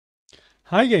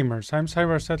Hi gamers, I'm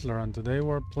Cyber Settler and today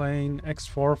we're playing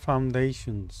X4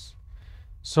 Foundations.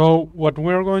 So what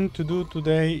we're going to do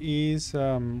today is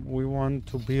we want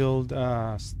to build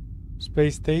a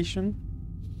space station.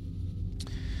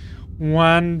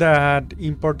 One that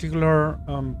in particular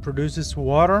produces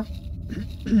water.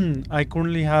 I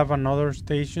currently have another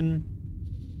station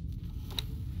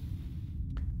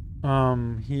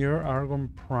here, Argon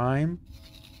Prime.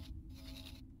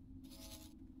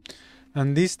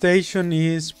 And this station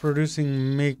is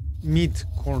producing meat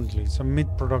currently. It's a meat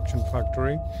production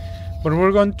factory. But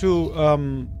we're going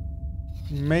to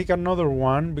make another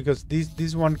one because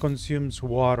this one consumes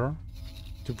water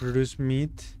to produce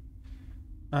meat.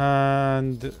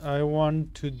 And I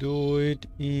want to do it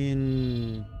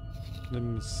in, let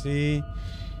me see,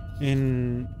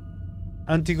 in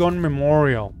Antigone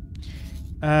Memorial.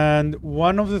 And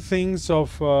one of the things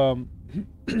of,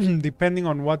 depending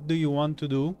on what do you want to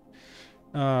do,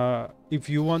 if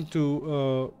you want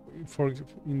to,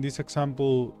 in this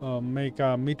example, make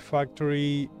a meat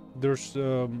factory, there's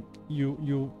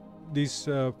this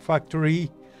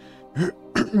factory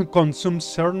consumes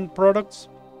certain products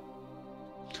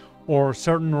or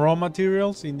certain raw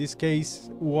materials, in this case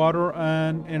water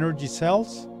and energy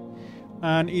cells,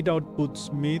 and it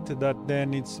outputs meat that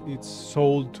then it's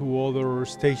sold to other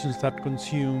stations that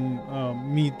consume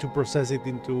meat to process it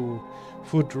into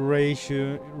food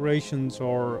rations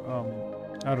or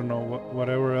I don't know,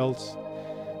 whatever else.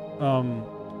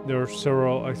 There are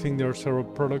several, I think there are several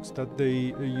products that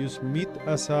they use meat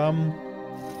as an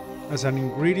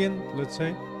ingredient, let's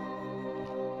say.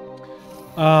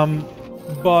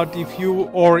 But if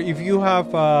you have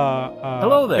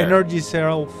Hello there. energy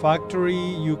cell factory,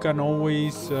 you can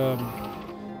always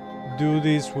do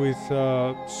this with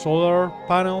solar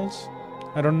panels.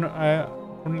 I'm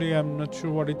not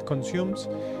sure what it consumes.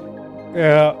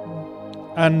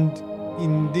 And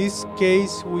in this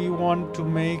case, we want to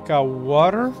make a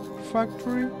water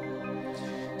factory.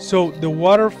 So the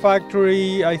water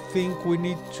factory, I think we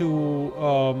need to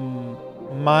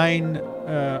mine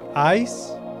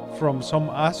ice from some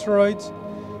asteroids.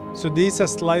 So this is a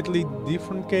slightly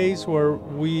different case where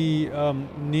we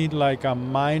need like a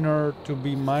miner to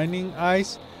be mining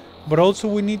ice, but also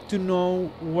we need to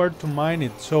know where to mine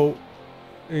it. So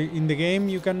in the game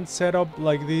you can set up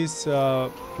like these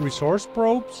resource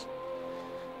probes,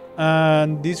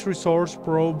 and these resource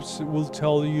probes will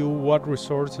tell you what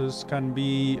resources can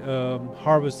be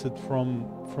harvested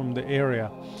from the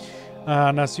area.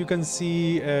 And as you can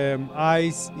see,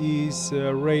 ice is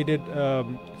rated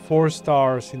 4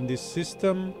 stars in this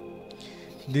system.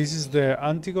 This is the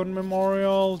Antigone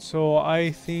Memorial, so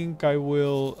I think I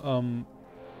will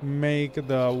make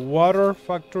the water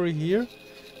factory here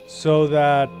so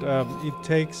that it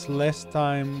takes less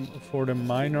time for the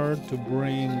miner to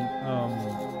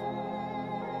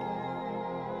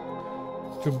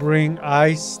bring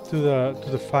ice to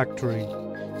the factory.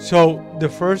 So the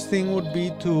first thing would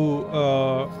be to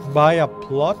buy a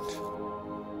plot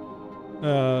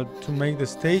to make the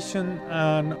station,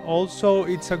 and also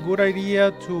it's a good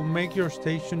idea to make your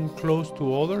station close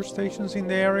to other stations in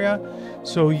the area,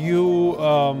 so you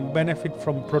benefit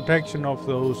from protection of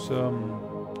those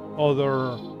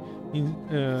other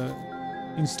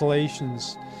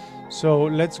installations. So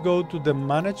let's go to the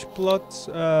manage plots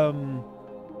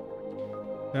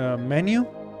menu.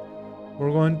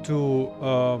 We're going to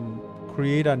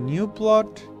create a new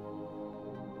plot,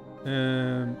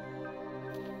 and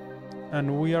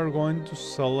we are going to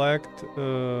select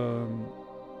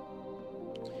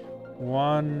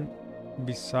one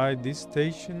beside this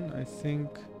station. I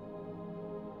think,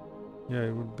 yeah,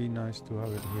 it would be nice to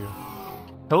have it here.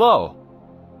 Hello.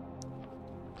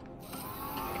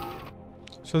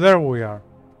 So there we are.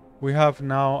 We have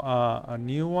now a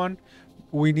new one.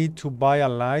 We need to buy a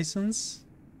license,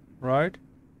 right,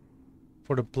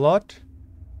 for the plot,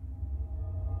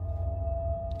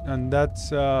 and that's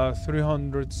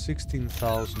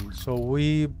 316,000. So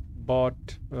we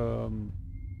bought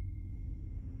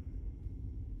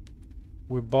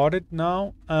it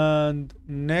now, and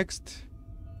next,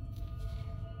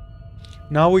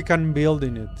 now we can build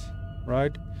in it,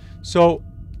 right? So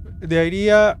the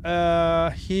idea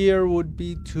here would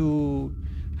be to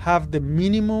have the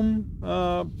minimum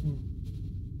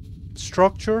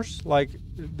structures, like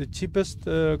the cheapest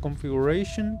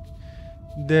configuration.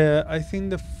 I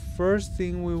think the first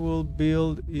thing we will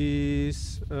build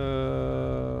is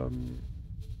I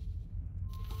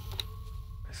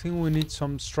think we need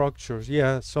some structures.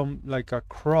 Yeah, some like a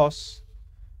cross.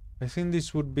 I think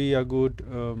this would be a good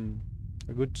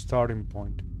starting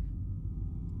point.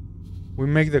 We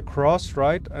make the cross,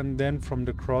 right, and then from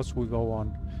the cross we go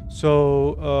on.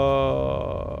 So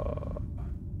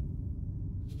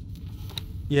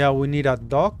yeah, we need a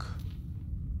dock.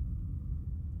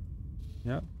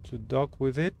 Yeah, to dock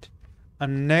with it.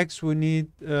 And next we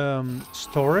need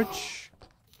storage.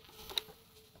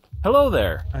 Hello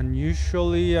there. And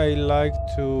usually I like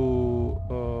to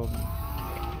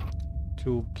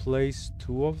place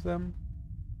 2 of them.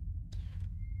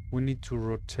 We need to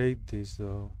rotate this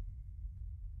though.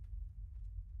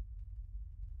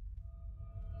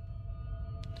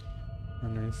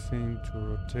 And I think to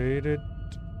rotate it,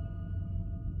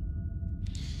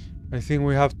 I think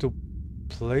we have to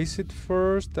place it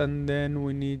first and then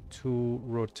we need to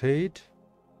rotate.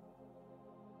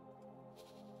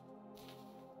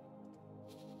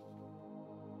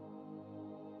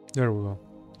 There we go.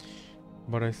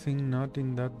 But I think not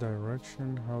in that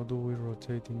direction. How do we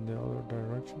rotate in the other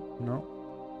direction? No.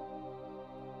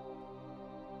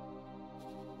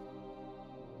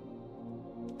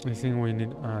 I think we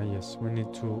need, yes, we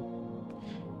need to,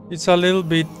 it's a little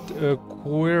bit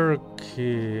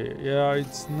quirky. Yeah,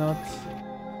 it's not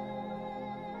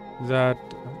that,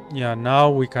 yeah,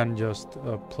 now we can just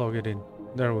plug it in.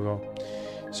 There we go.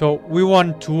 So we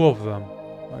want 2 of them.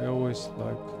 I always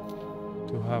like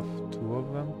to have 2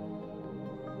 of them.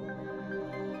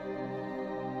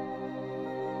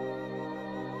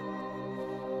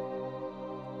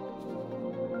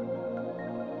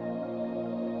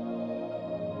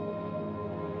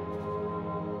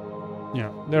 Yeah,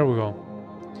 there we go.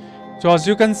 So as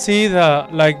you can see, the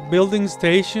building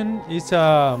station is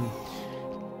they're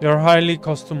highly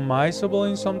customizable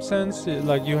in some sense.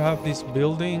 Like you have this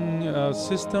building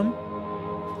system.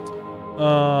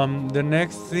 The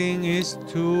next thing is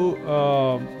to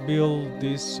build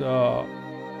this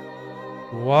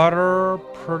water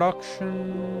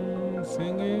production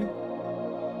thingy.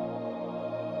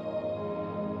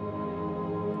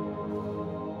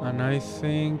 And I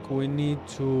think we need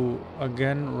to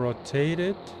again rotate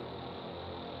it.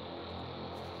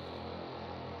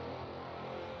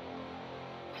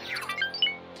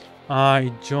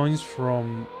 It joins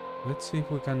from, let's see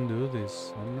if we can do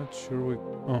this. I'm not sure we,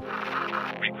 oh.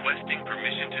 Requesting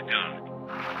permission to dock.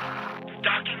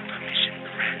 Docking permission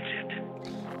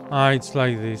granted. It's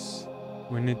like this.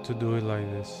 We need to do it like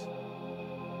this.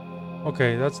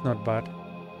 Okay, that's not bad.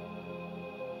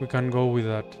 We can go with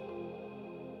that.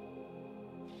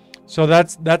 So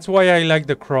that's why I like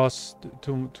the cross,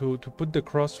 to put the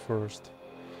cross first,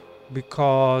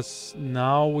 because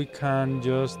now we can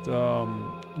just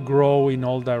grow in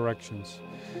all directions.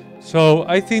 So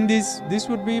I think this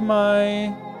would be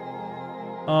my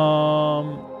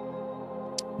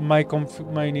my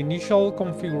initial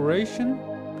configuration,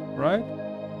 right?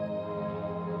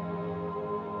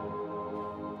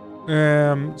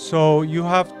 So you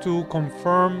have to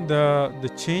confirm the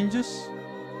changes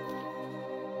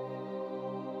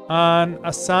and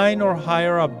assign or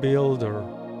hire a builder.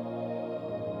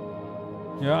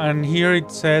 Yeah, and here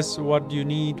it says what you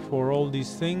need for all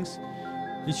these things.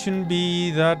 It shouldn't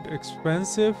be that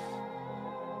expensive.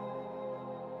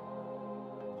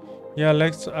 Yeah,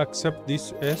 let's accept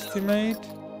this estimate.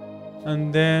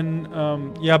 And then,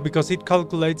 yeah, because it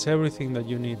calculates everything that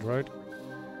you need, right?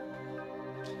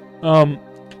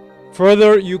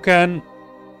 Further, you can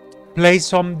place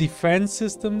some defense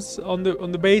systems on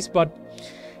the base, but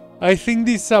I think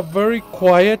this is a very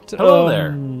quiet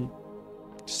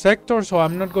sector, so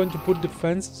I'm not going to put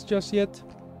defenses just yet.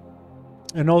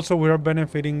 And also we are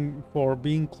benefiting for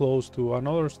being close to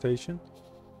another station.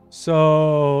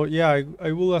 So yeah,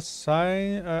 I will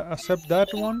accept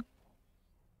that one.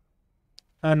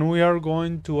 And we are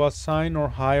going to assign or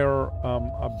hire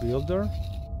a builder.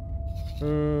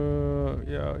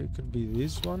 Yeah, it could be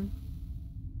this one.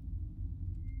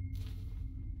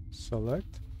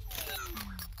 Select.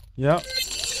 Yeah,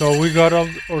 so we got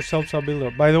ourselves a builder.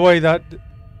 By the way, that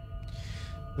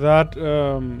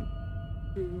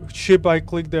ship I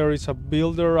clicked there is a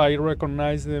builder. I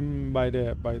recognize them by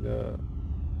the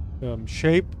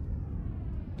shape,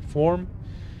 form.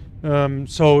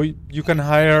 So you can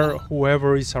hire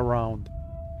whoever is around.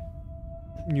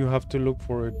 You have to look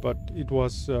for it, but it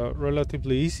was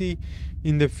relatively easy.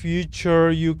 In the future,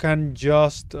 you can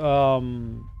just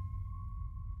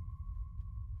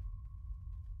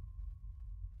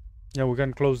yeah, we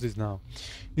can close this now.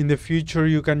 In the future,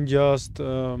 you can just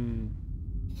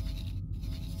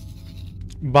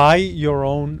buy your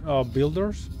own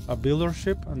builders, a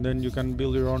buildership, and then you can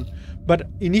build your own. But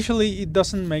initially, it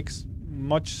doesn't make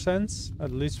much sense,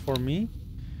 at least for me,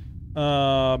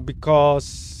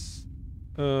 because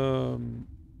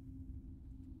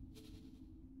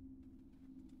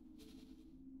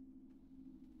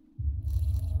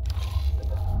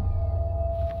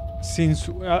since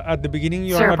at the beginning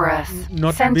you're Cerberus,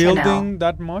 not Sentinel. building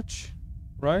that much,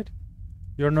 right?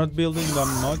 You're not building that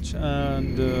much,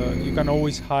 and you can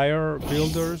always hire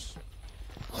builders.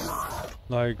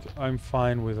 Like, I'm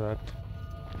fine with that.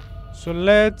 So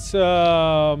let's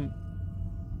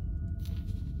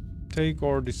take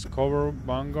or discover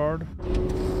Vanguard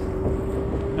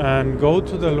and go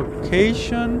to the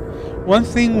location. One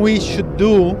thing we should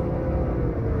do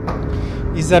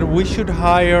is that we should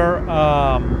hire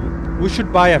we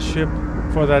should buy a ship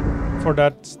for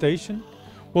that station.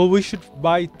 Well, we should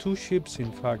buy 2 ships,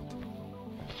 in fact.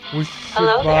 We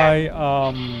should buy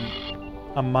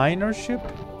a miner ship.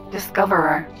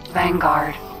 Discoverer,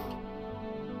 Vanguard.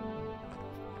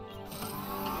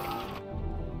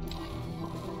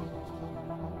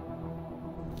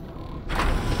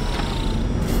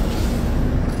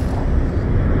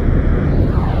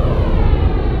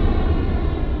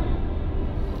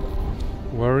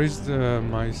 Where is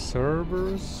my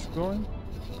servers going?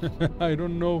 I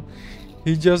don't know.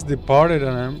 He just departed,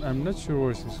 and I'm not sure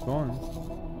where he's going.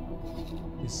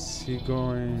 Is he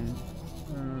going?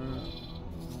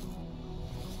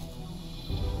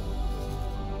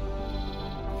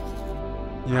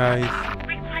 Yeah,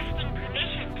 Requesting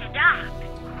permission to dock.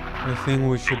 I think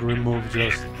we should remove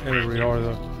just every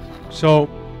order. So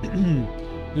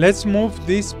let's move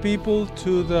these people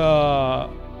to the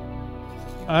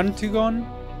Antigon.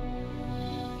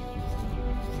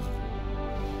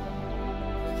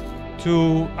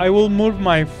 I will move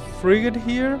my frigate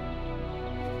here,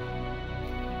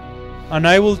 and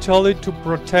I will tell it to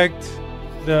protect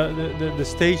the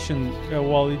station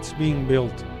while it's being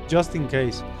built, just in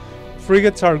case.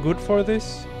 Frigates are good for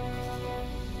this.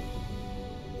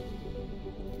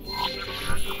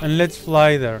 And let's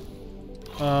fly there.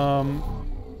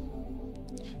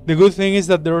 The good thing is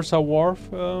that there's a wharf.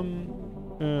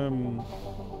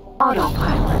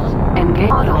 Autopilot. Engage.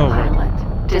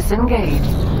 Autopilot. Disengage.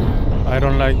 I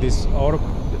don't like this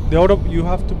you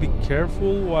have to be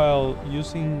careful while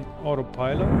using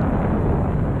autopilot,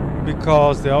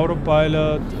 because the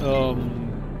autopilot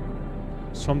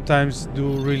sometimes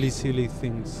do really silly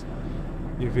things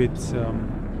if it's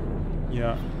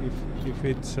if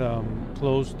it's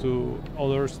close to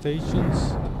other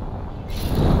stations.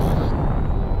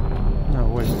 No,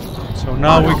 wait. So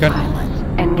now we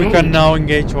can now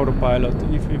engage autopilot.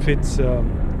 If it's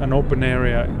an open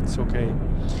area, it's okay.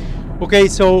 Okay,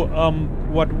 so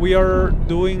what we are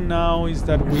doing now is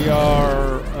that we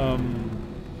are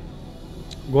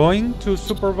going to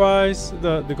supervise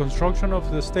the construction of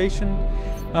the station.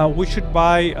 We should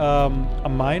buy a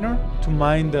miner to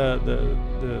mine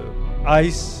the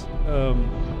ice.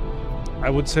 I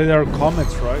would say they are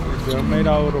comets, right? If they're made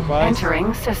out of ice.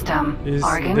 Entering system.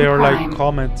 They're like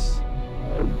comets.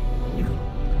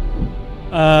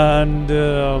 And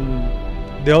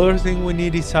the other thing we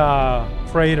need is a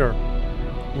freighter.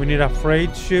 We need a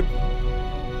freight ship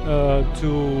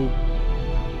to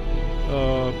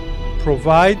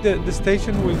provide the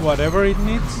station with whatever it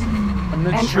needs. I'm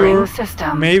not sure.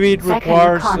 System. Maybe it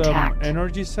requires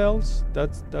energy cells.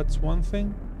 That's one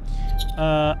thing.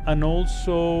 And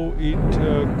also it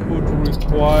could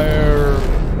require.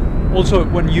 Also,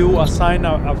 when you assign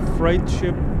a freight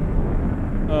ship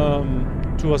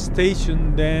to a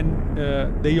station, then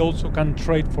they also can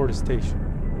trade for the station.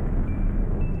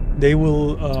 They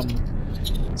will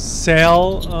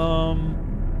sell,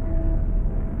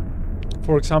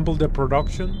 for example, the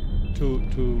production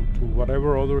to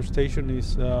whatever other station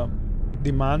is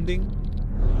demanding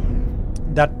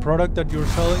that product that you're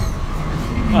selling.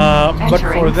 But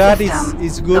for that,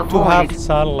 it's good to have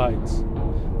satellites.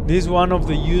 This is one of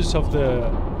the uses of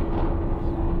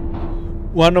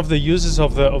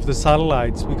the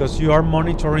satellites, because you are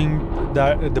monitoring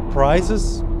the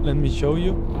prices. Let me show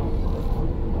you.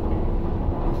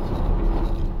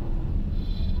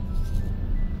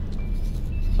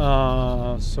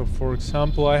 So for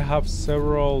example, I have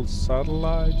several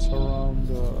satellites around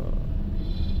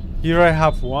here. I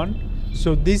have one.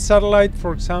 So this satellite,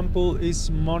 for example, is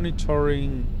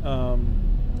monitoring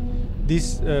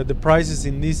the prices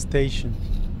in this station.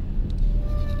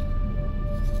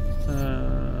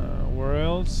 Where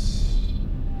else?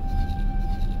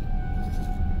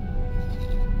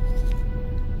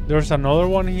 There's another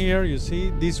one here, you see.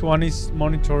 This one is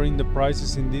monitoring the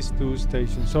prices in these 2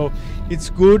 stations. So it's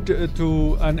good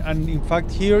to, and in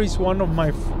fact here is one of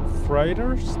my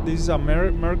freighters. This is a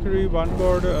Mercury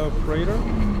Vanguard freighter.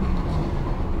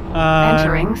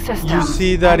 Entering system. You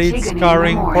see that it's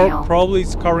carrying, probably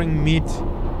it's carrying meat.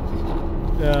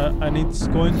 And it's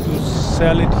going to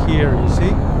sell it here, you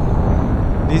see.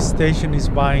 This station is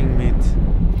buying meat.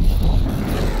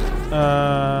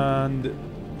 and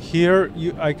here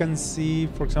I can see,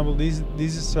 for example, this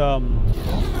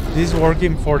is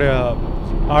working for the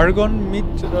argon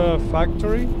meat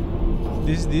factory.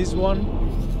 This one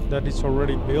that is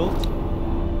already built,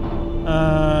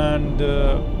 and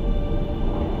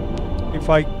if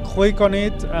I click on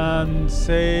it and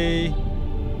say,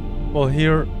 well,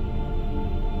 here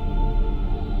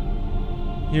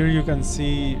you can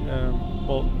see,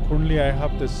 well, currently I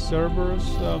have the servers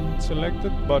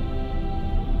selected, but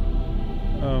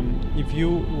if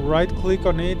you right click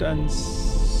on it and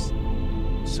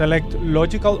select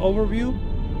logical overview,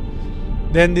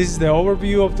 then this is the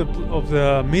overview of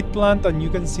the meat plant, and you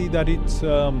can see that it's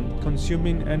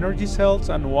consuming energy cells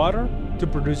and water to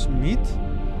produce meat.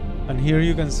 And here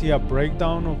you can see a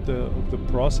breakdown of the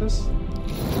process.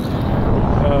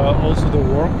 Also the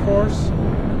workforce.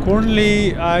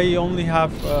 Currently, I only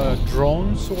have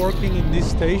drones working in this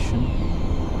station,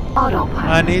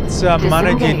 and it's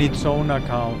managing its own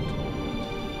account.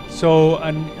 So,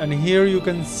 and here you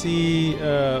can see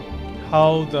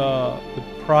how the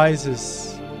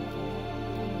prices,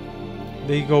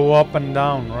 they go up and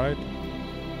down, right?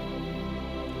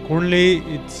 Currently,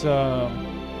 it's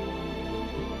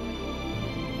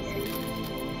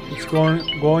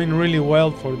going really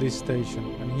well for this station,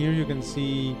 and here you can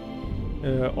see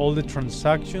all the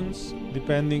transactions.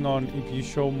 Depending on if you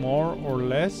show more or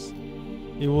less,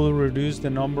 it will reduce the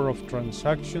number of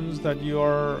transactions that you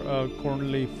are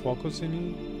currently focusing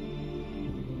in.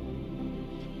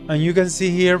 And you can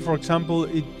see here, for example,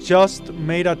 it just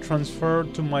made a transfer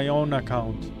to my own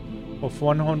account of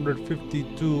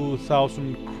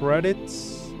 152,000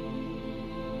 credits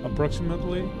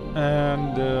approximately,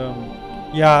 and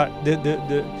yeah,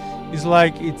 it's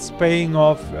like it's paying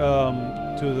off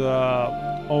to the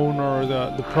owner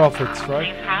the profits,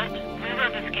 right? Please halt. We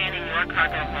will be scanning your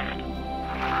cargo hold.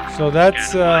 So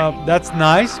that's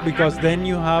nice, because then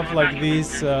you have like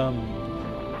this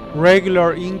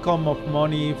regular income of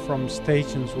money from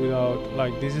stations without,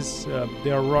 like, this is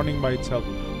they are running by itself.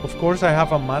 Of course, I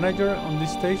have a manager on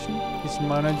this station. He's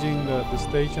managing the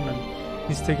station, and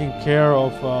he's taking care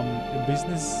of the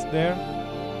business there.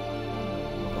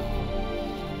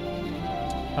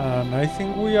 And I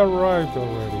think we arrived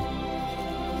already.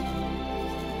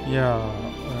 Yeah,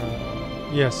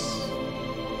 yes,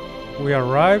 we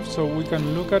arrived, so we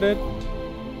can look at it,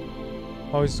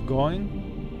 how it's going.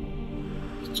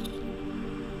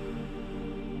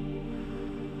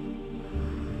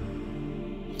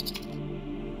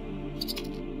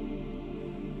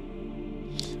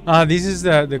 This is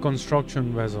the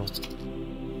construction vessel.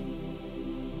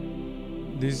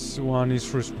 This one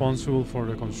is responsible for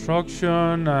the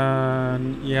construction,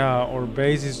 and yeah, our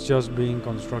base is just being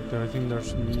constructed. I think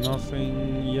there's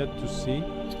nothing yet to see,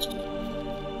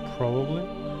 probably.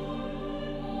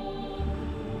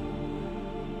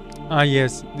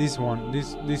 Yes, this one,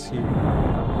 this here.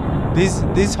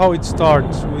 This how it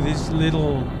starts, with this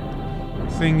little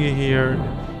thingy here.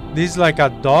 This is like a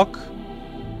dock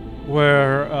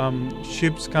where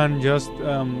ships can just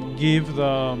give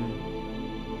the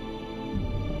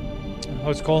how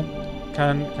it's called,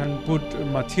 can put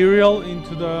material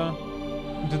into the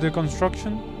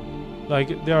construction.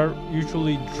 Like, there are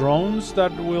usually drones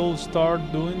that will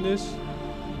start doing this.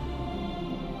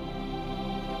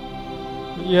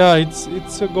 Yeah, it's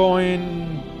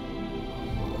going.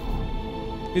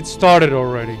 It started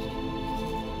already.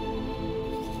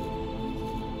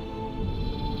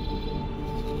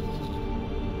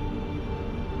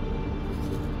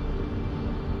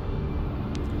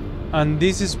 And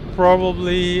this is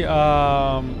probably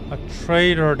a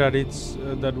trader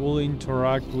that will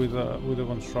interact with the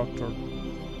constructor.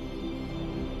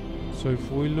 So if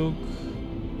we look,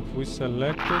 if we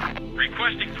select it,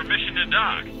 Requesting permission to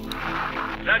dock.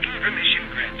 Docking permission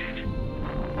granted.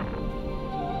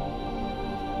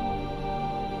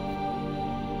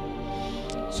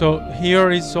 so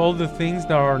here is all the things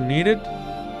that are needed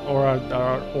or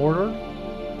are ordered.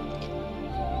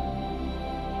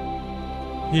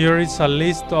 Here is a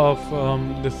list of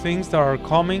the things that are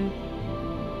coming,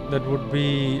 that would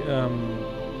be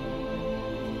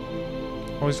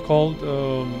how it's called,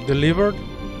 delivered.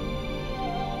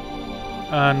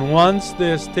 And once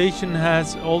the station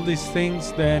has all these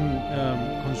things, then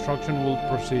construction will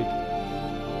proceed.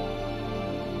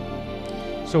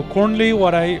 So currently,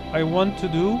 what I want to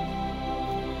do,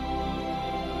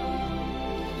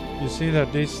 you see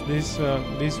that this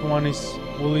one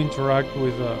will interact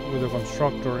with the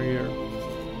constructor here,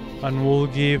 and will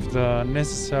give the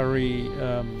necessary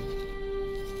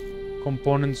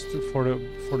components for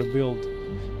the build.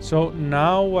 So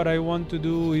now what I want to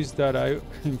do is that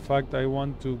in fact, I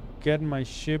want to get my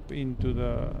ship into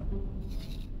the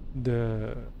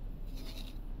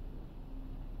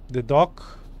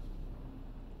dock.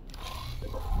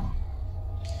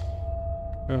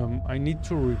 I need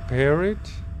to repair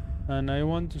it, and I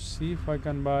want to see if I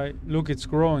can buy. Look, it's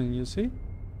growing. You see?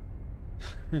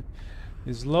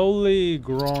 It's slowly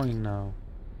growing now.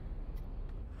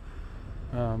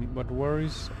 But where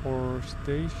is our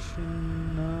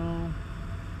station now?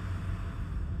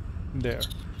 There.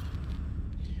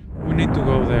 We need to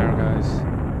go there, guys.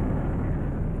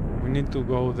 We need to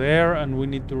go there, and we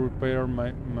need to repair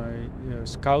my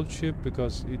scout ship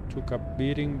because it took a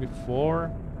beating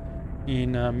before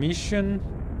in a mission.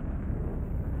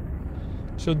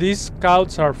 So these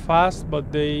scouts are fast,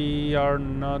 but they are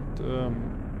not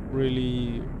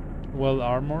really well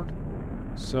armored.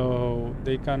 So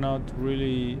they cannot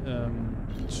really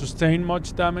sustain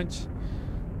much damage.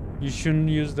 You shouldn't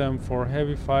use them for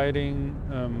heavy fighting,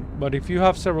 but if you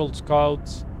have several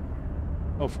scouts,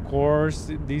 of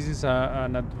course this is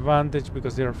an advantage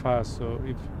because they're fast. So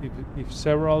if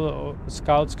several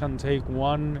scouts can take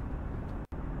one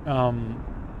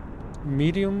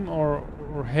medium or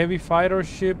heavy fighter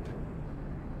ship,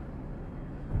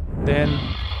 then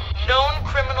known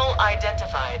criminal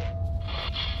identified.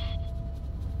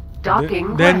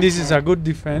 Docking then this granted. is a good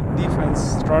defense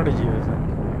strategy, I think.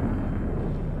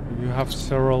 You have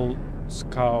several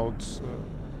scouts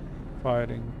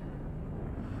fighting.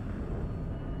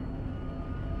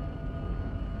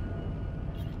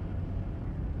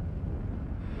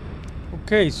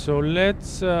 Okay, so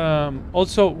let's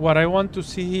also what I want to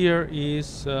see here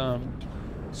is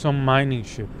some mining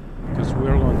ship, because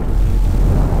we're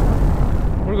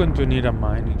going to need a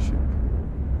mining ship.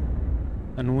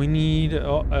 And we need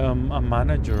a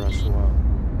manager as well.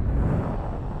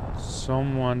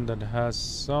 Someone that has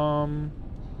some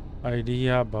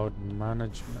idea about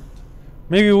management.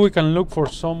 Maybe we can look for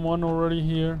someone already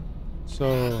here.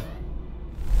 So,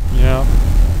 yeah.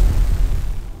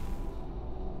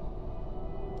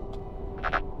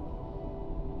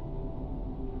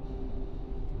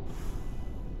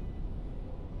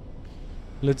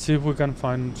 Let's see if we can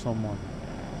find someone.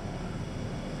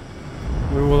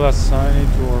 We will assign it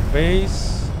to our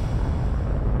base.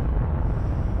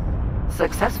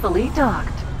 Successfully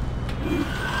docked.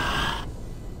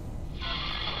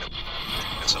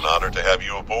 It's an honor to have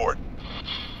you aboard.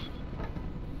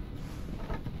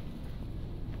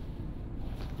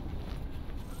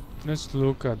 Let's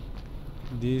look at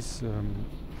this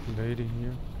lady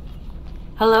here.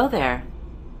 Hello there.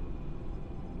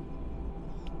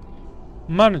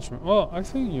 Management. Well, I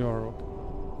think you're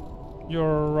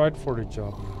right for the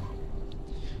job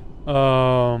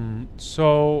now.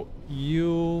 So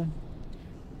you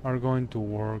are going to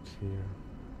work here.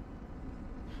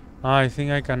 I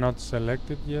think I cannot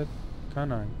select it yet.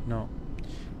 Can I? No.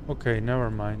 Okay, never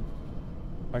mind.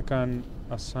 I can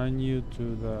assign you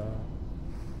to the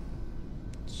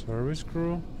service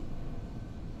crew.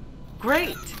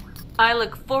 Great. I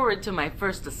look forward to my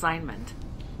first assignment.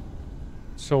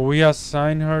 So we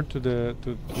assign her to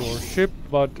our ship,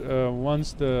 but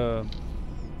once the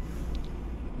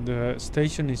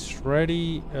station is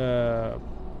ready, we're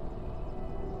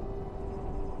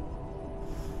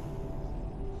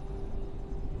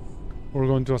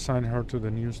going to assign her to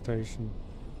the new station.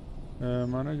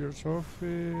 Manager's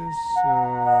office.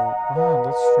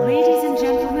 That's strange. Ladies and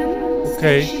gentlemen,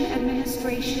 Okay. station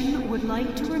administration would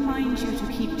like to remind you to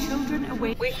keep children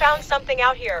away. We found something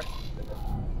out here.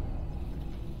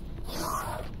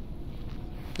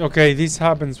 Okay, this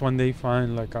happens when they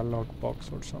find like a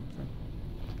lockbox or something.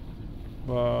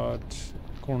 But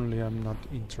currently I'm not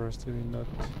interested in that.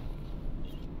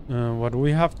 What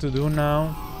we have to do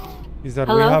now is that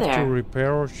we Hello have there. to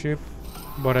repair our ship,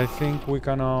 but I think we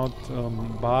cannot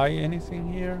buy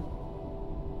anything here.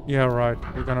 Yeah, right,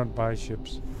 we cannot buy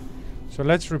ships. So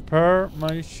let's repair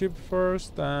my ship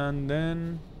first, and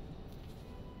then...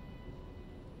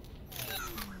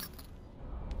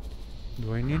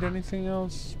 Do I need anything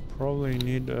else? Probably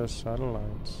need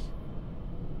satellites.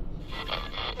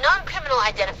 Non-criminal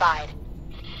identified.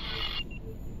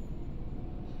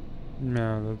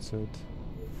 No, that's it.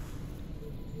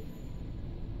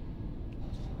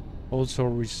 Also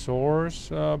resource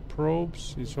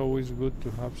probes. It's always good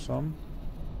to have some.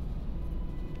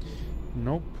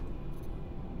 Nope.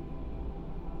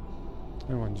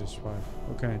 I want just 5.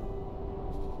 Okay.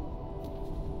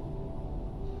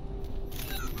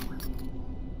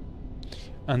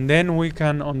 And then we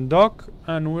can undock,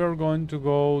 and we're going to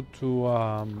go to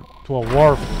a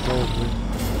wharf probably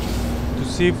to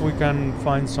see if we can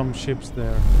find some ships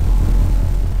there.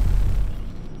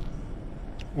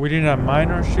 We need a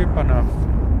miner ship and a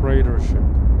freighter ship.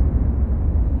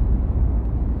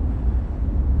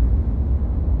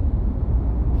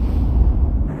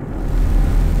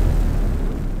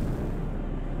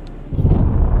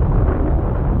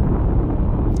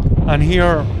 And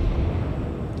here,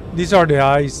 these are the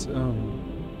ice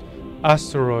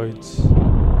asteroids.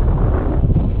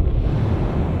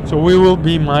 So we will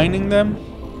be mining them.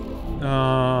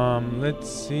 Let's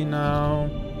see now.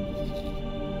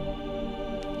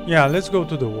 Yeah, let's go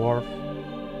to the wharf.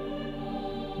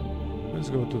 Let's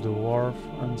go to the wharf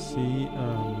and see.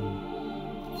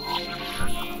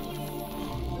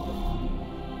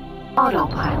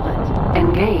 Autopilot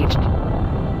engaged.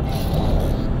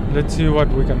 Let's see what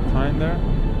we can find there.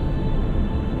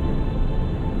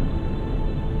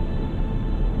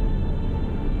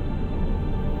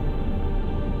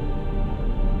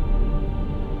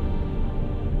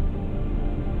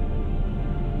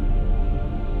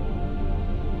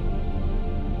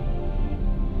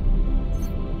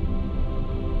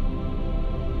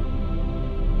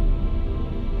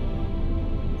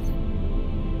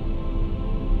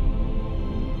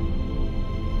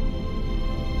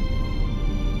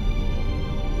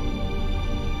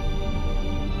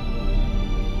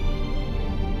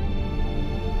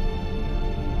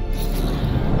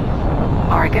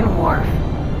 Wharf.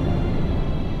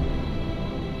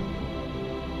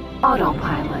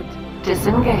 Autopilot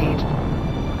disengaged.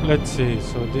 Let's see.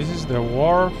 So this is the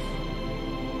wharf.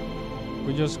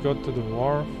 We just got to the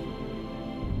wharf.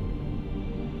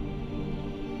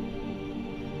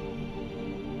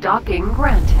 Docking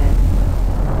granted.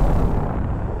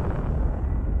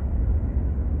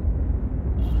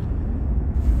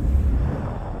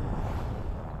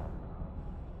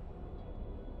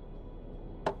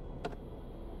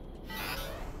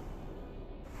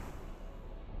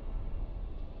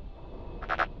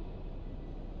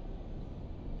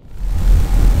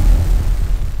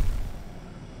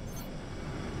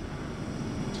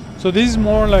 So this is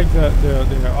more like the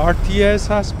RTS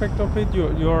aspect of it.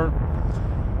 You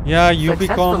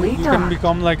can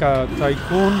become like a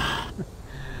tycoon.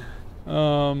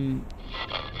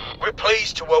 We're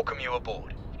pleased to welcome you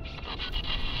aboard.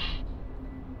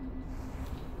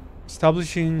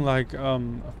 Establishing like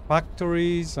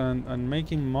factories and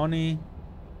making money.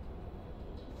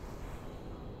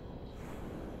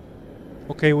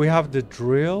 Okay, we have the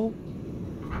drill.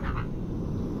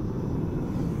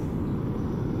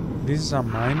 This is a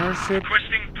miner ship.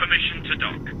 Requesting permission to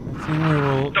dock.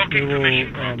 I think we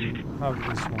will granted. have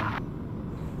this one.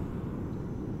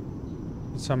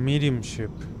 It's a medium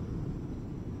ship.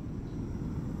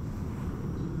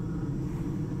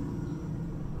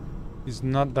 It's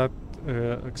not that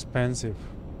expensive.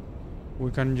 We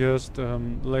can just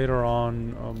later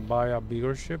on buy a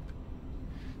bigger ship.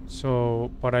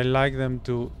 So, but I like them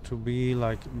to be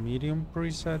like medium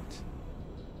preset.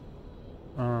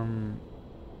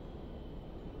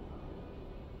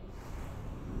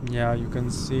 Yeah, you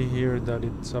can see here that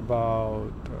it's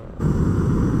about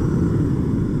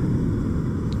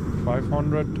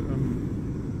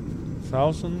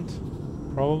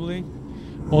 500,000 probably.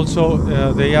 Also,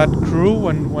 they add crew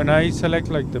when I select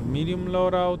like the medium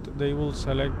loadout. They will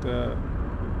select the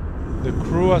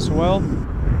crew as well.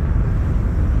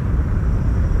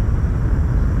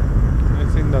 I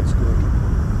think that's good.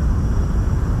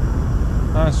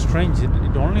 Strange.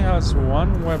 It only has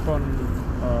one weapon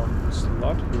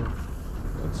slot here.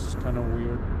 That's kind of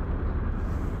weird.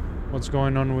 What's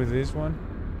going on with this one?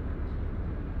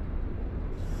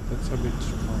 That's a bit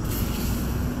strange.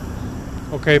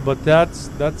 Okay, but that's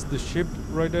the ship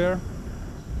right there.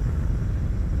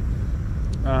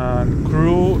 And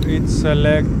crew, it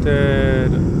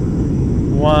selected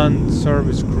one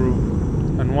service crew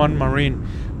and one marine.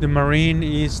 The marine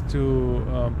is to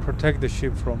protect the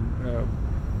ship from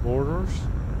boarders.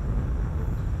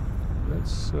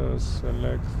 Let's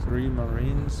select 3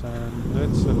 marines and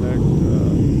let's select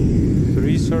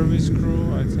 3 service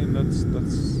crew. I think that's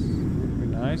would be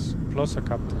nice, plus a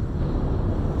captain.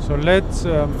 So let's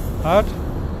add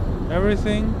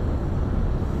everything,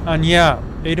 and yeah,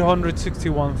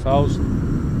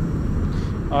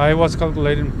 861,000. I was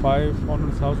calculating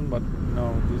 500,000, but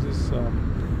no, this is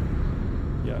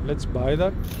yeah. Let's buy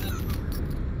that.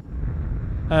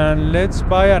 And let's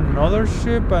buy another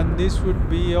ship, and this would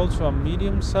be also a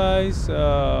medium size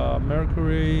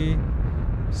Mercury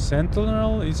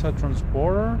Sentinel. It's a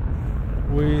transporter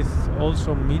with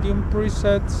also medium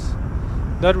presets.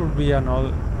 That would be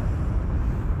another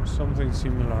something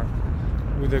similar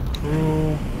with a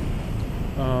crew.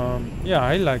 Yeah,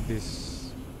 I like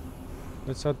this.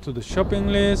 Let's add to the shopping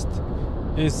list.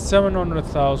 It's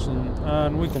 700,000,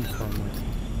 and we confirm it.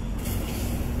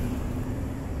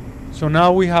 So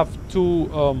now we have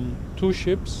two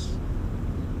ships.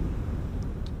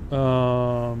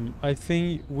 I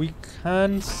think we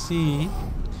can see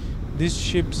these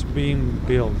ships being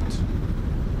built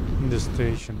in the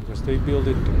station because they built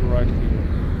it right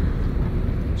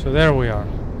here. So there we are.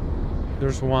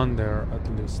 There's one there at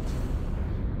least.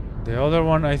 The other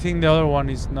one, I think the other one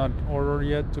is not ordered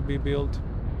yet to be built.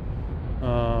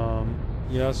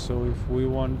 Yeah, so if we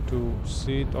want to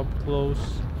see it up close.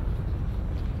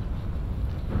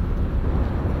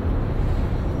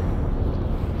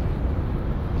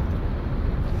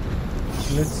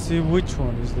 Let's see which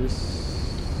one is this.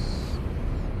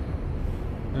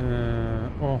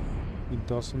 Oh, it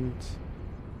doesn't.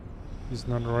 It's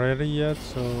not ready yet,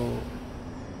 so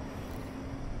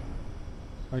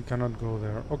I cannot go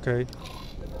there. Okay.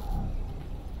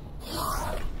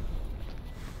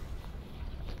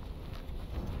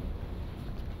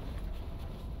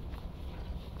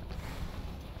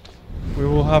 We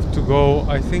will have to go.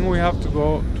 I think we have to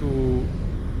go to.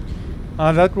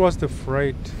 That was the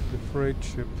freight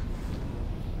ship.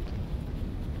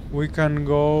 We can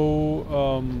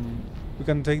go. We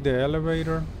can take the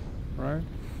elevator, right?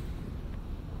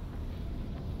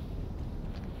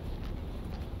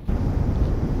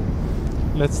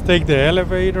 Let's take the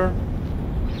elevator.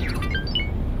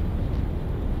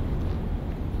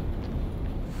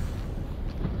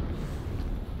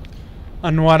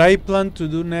 And what I plan to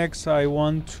do next, I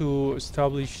want to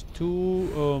establish two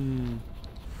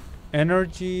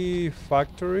energy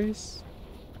factories,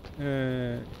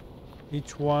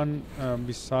 each one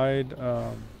beside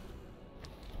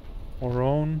our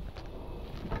own,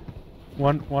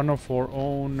 one of our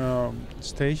own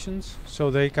stations, so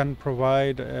they can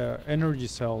provide energy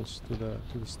cells to the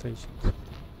stations.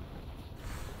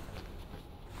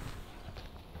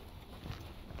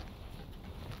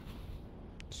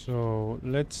 So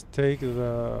let's take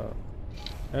the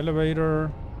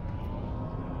elevator.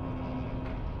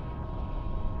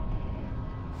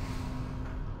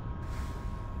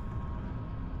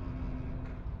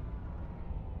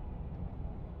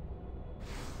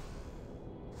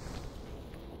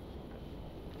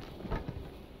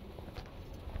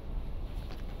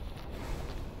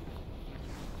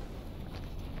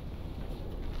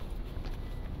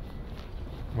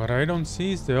 What I don't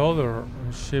see is the other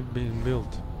ship being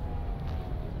built.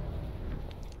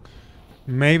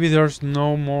 Maybe there's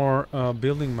no more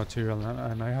building material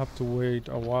and I have to wait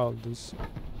a while. This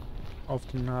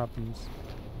often happens.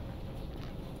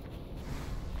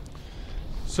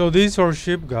 So these are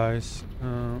ship, guys.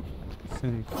 I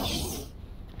think.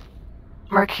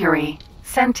 Mercury,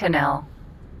 Sentinel.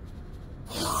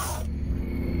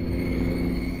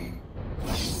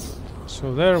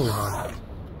 So there we have it.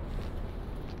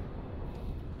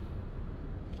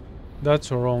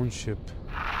 That's our own ship.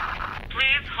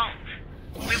 Please halt.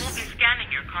 We will be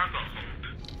scanning your cargo hold.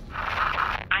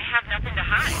 I have nothing to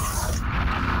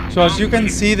hide. So as you can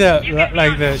see,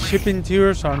 the ship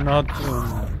interiors are not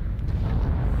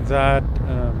that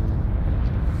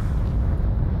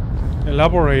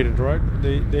elaborated, right?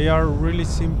 They are really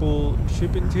simple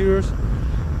ship interiors.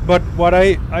 But what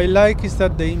I like is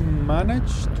that they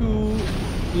manage to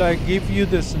like give you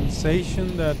the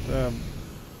sensation that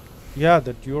yeah,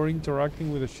 that you're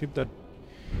interacting with a ship, that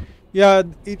yeah,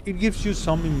 it gives you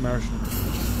some immersion.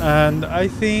 And I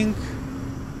think,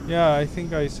 yeah, I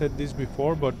think I said this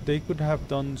before, but they could have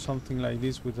done something like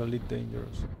this with Elite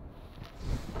Dangerous.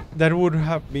 That would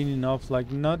have been enough. Like,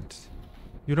 not,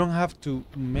 you don't have to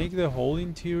make the whole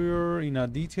interior in a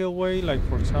detailed way, like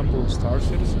for example Star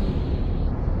Citizen.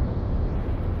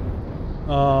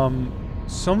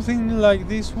 Something like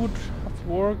this would have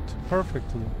worked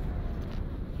perfectly.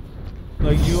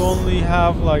 Like, you only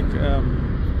have like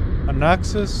an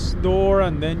access door,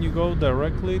 and then you go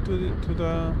directly to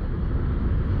the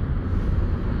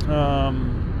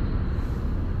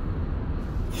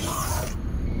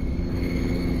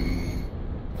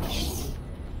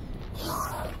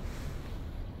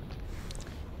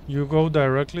you go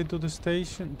directly to the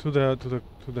station, to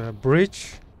the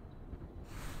bridge,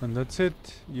 and that's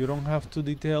it. You don't have to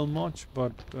detail much,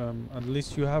 but at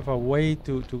least you have a way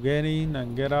to get in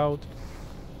and get out.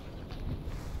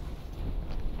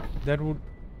 That would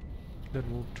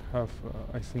have,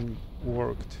 I think,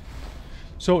 worked.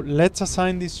 So let's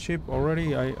assign this ship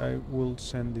already. I will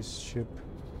send this ship.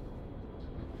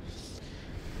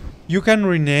 You can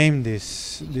rename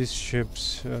these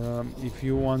ships if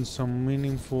you want some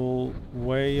meaningful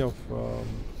way of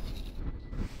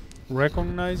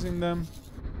recognizing them.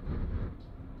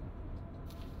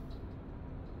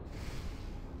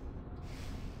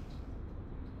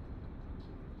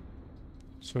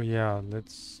 So yeah,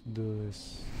 let's do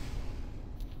this.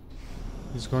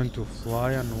 It's going to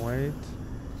fly and wait.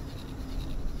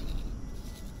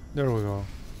 There we go.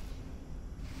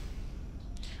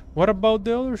 What about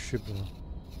the other ship though?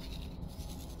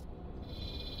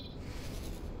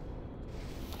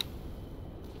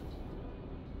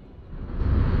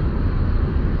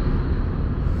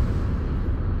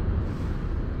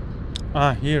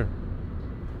 Ah, here.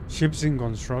 Ships in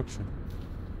construction.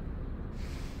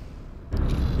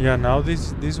 Yeah, now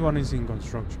this one is in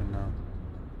construction now.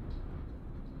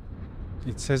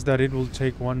 It says that it will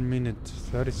take 1 minute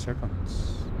 30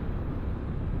 seconds.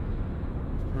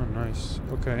 Oh, nice.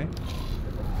 Okay.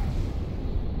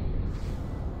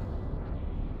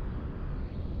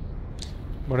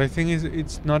 But I think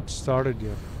it's not started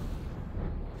yet.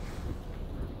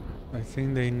 I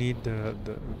think they need the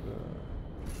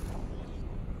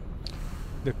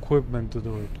equipment to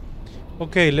do it.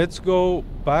 Okay, let's go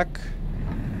back.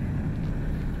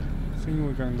 I think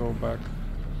we can go back.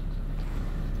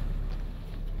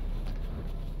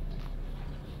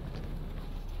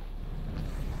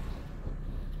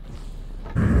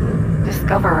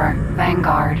 Discoverer,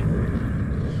 Vanguard.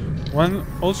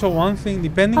 One thing,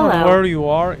 depending on where you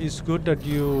are, it's good that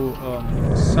you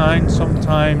assign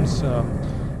sometimes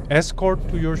escort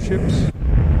to your ships.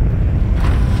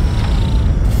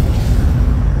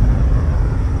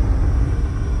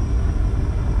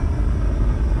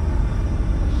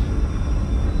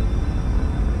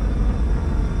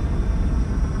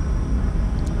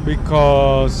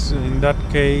 Because in that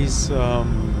case,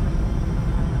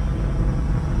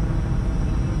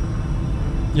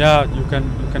 yeah, you can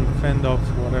fend off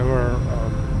whatever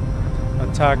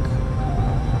attack.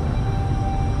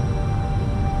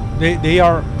 They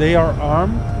are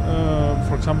armed.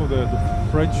 For example, the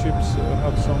freight ships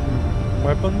have some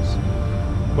weapons,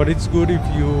 but it's good if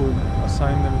you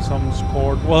assign them some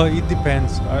escort. Well, it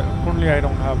depends. Currently, I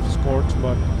don't have escorts,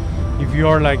 but if you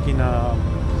are like in a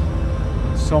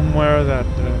somewhere that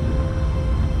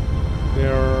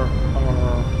there are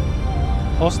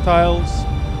hostiles,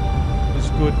 it's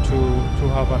good to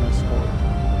have an escort.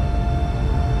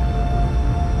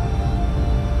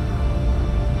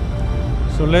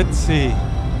 So let's see.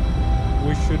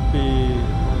 We should be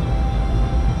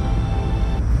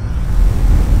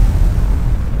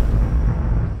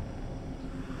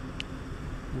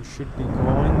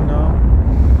going now.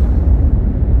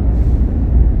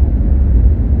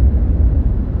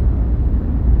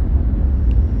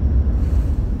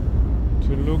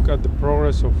 Look at the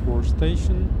progress of our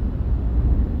station.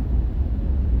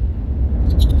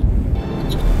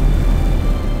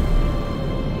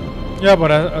 Yeah,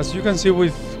 but as you can see,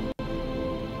 with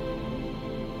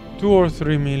 2 or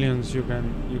 3 millions, you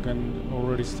can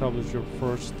already establish your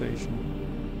first station.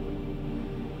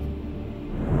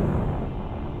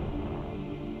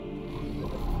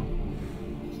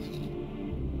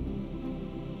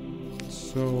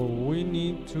 So we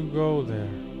need to go there.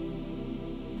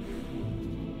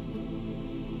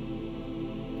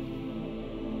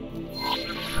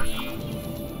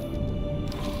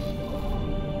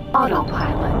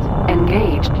 Autopilot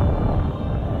engaged.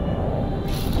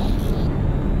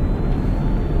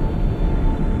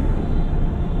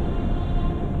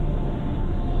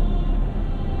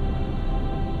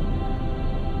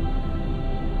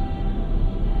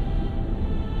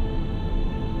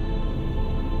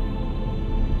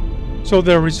 So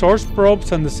the resource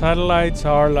probes and the satellites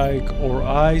are like our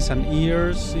eyes and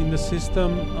ears in the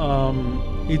system.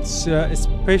 It's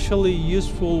especially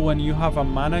useful when you have a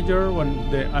manager, when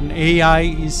an AI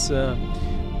is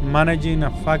managing a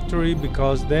factory,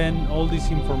 because then all this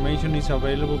information is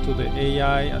available to the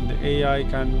AI, and the AI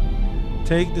can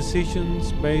take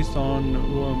decisions based on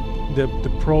the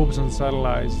probes and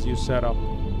satellites you set up.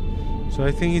 So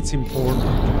I think it's important.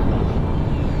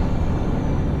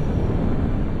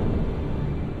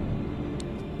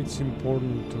 It's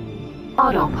important to...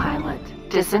 Autopilot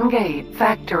disengage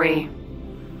factory.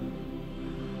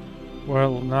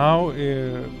 Well, now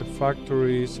the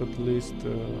factory is at least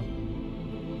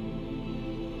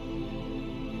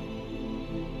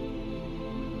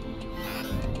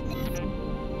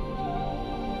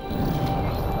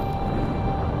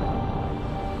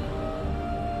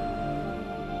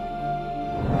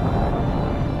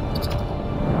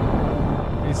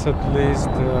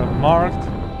marked.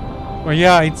 Well,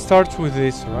 yeah, it starts with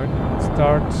this, right? It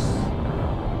starts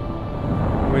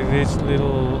with this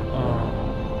little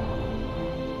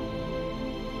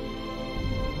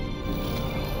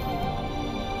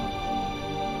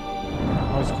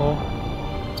how's it called?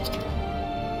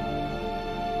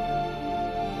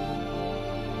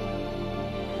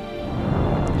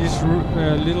 This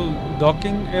little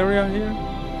docking area here,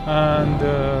 And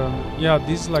yeah,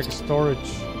 this is like a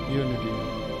storage unit here.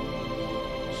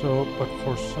 So, but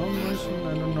for some reason,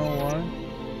 I don't know why,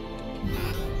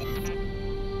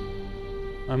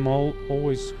 I'm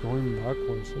always going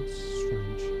backwards. That's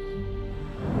strange.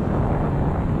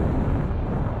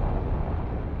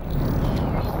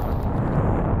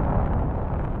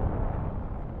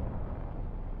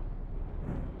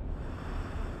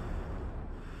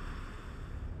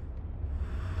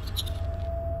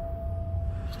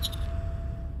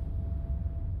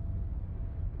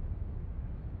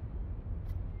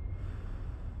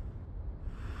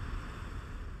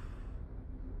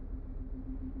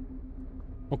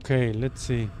 Okay, let's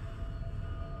see.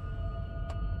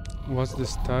 What's the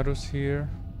status here?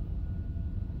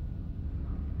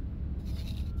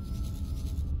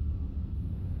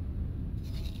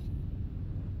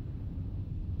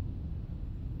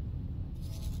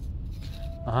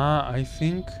 I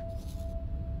think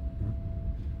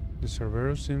the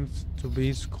Cerberus seems to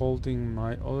be scolding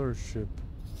my other ship.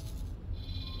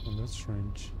 Oh, that's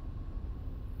strange.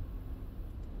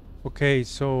 Okay,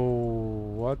 so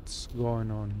what's going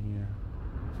on here?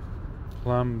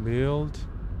 Plan build.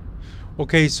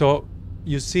 Okay, so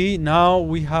you see now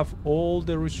we have all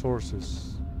the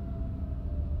resources.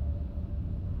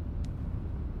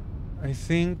 I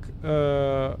think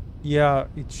yeah,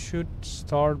 it should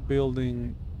start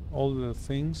building all the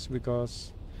things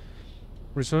because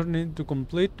resource need to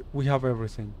complete. We have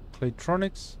everything: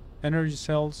 Playtronics, energy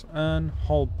cells, and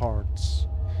hull parts.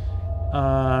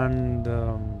 And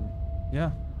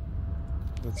yeah,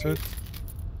 that's it.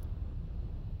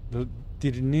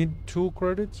 Did it need 2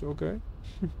 credits? Okay.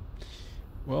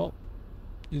 Well,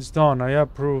 it's done. I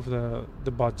approve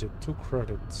the budget. 2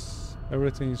 credits.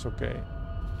 Everything is okay.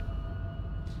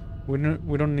 We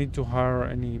don't need to hire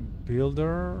any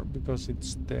builder because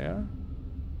it's there.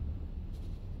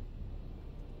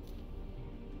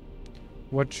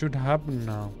 What should happen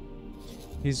now?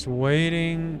 He's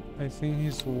waiting. I think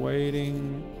he's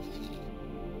waiting.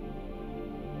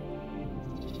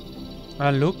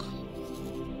 Look.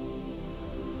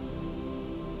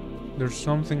 There's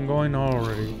something going on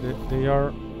already. They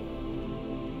are...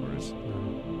 Where is it now?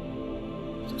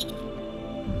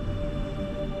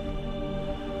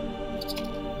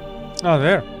 Ah,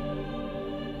 there.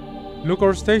 Look,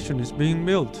 our station is being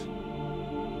built.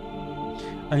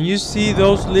 And you see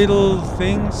those little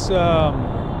things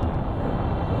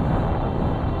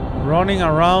running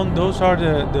around. Those are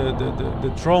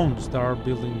the drones that are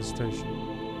building the station.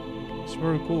 It's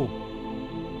very cool.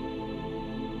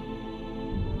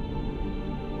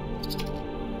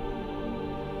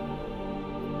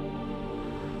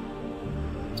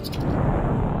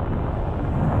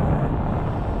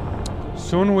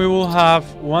 Soon we will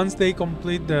have, once they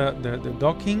complete the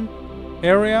docking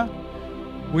area,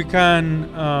 we can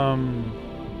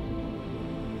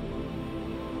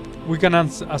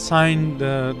assign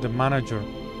the manager.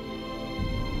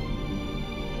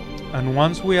 And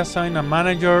once we assign a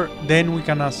manager, then we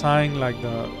can assign like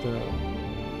the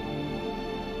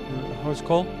how it's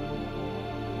called?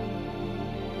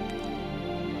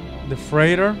 The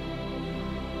freighter.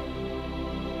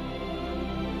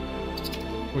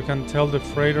 We can tell the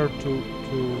freighter to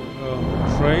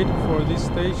trade for this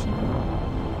station.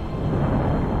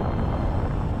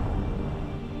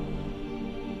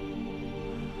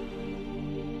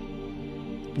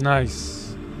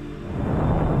 Nice.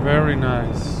 Very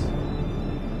nice.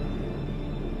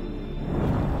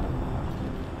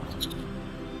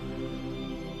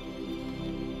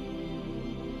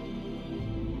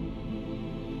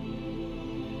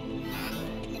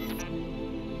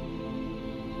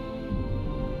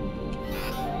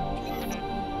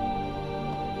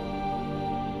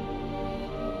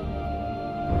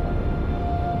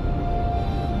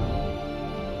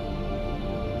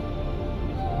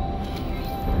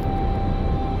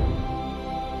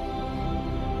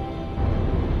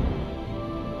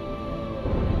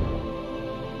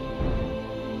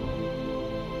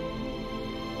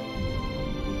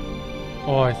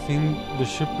 Oh, I think the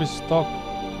ship is stuck.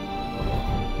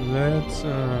 Let's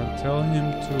tell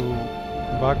him to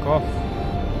back off.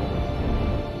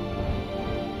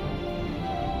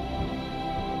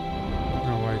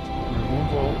 No, wait.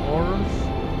 Remove all orders.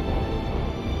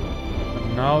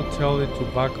 And now tell it to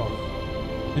back off.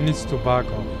 It needs to back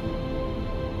off.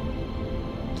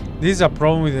 This is a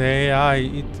problem with the AI.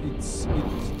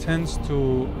 It tends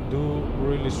to do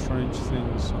really strange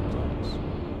things sometimes.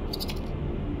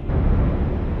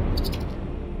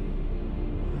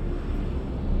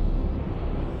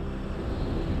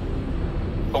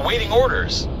 Awaiting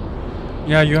orders.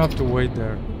 Yeah, you have to wait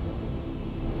there.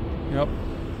 Yep.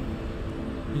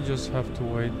 You just have to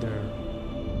wait there.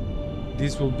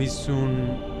 This will be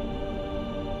soon.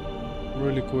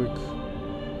 Really quick.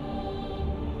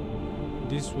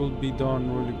 This will be done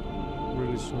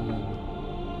really soon.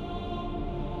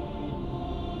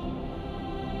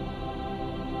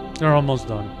 They're almost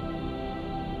done.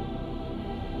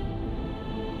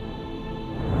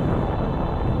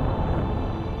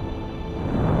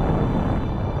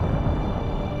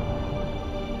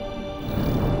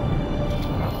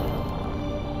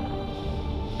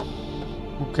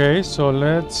 Okay, so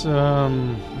let's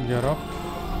get up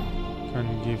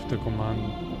and give the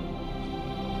command.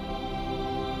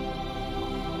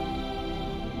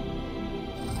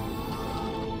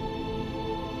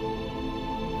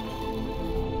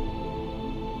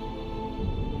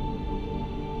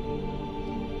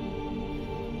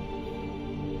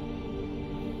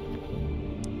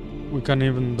 We can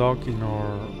even dock in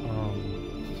our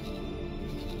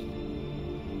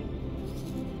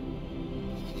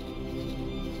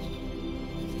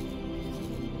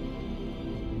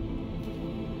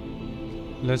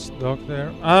let's dock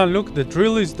there. Ah, look, the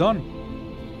drill is done.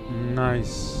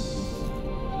 Nice.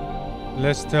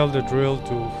 Let's tell the drill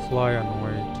to fly and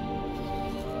wait.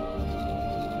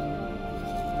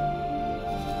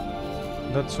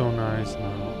 That's so nice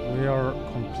now. We are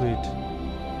complete.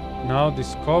 Now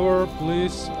discover,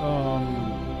 please.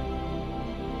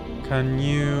 Can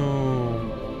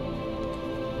you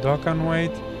dock and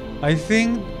wait? I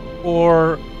think,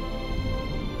 or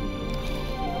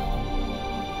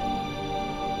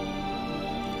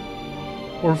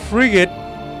frigate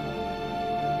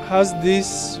has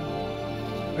this.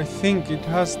 I think it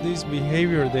has this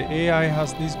behavior. The AI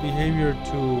has this behavior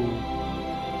to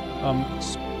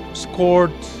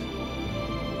escort.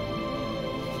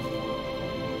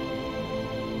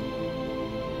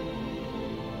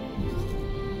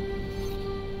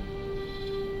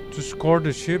 To score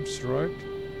the ships, right?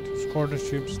 To score the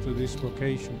ships to this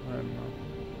location. I don't know.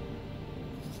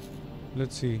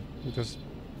 Let's see, because,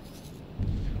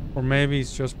 or maybe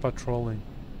it's just patrolling.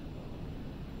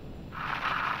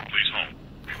 Please home.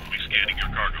 We will be scanning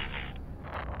your cargo hold.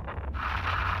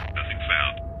 Nothing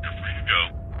found. You're free to go.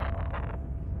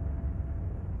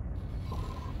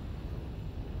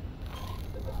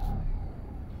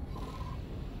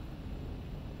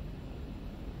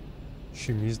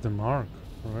 She missed the mark.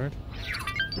 Alright.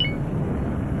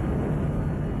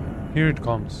 Here it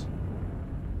comes.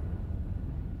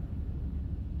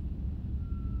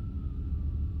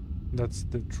 That's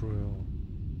the drill.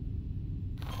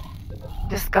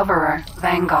 Discoverer,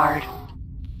 Vanguard.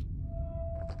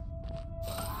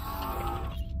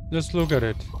 Let's look at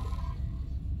it.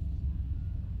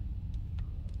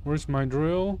 Where's my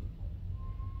drill?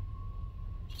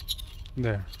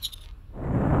 There.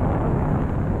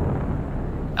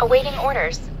 Awaiting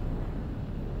orders.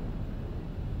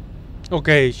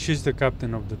 Okay, she's the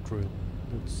captain of the drill.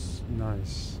 That's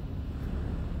nice.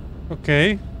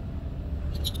 Okay.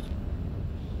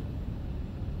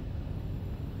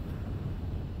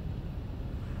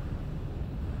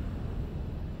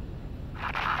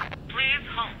 Please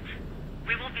halt.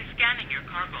 We will be scanning your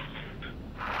cargo hold.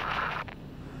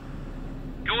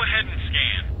 Go ahead and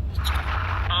scan.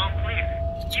 All clear.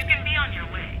 You can be on your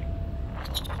way.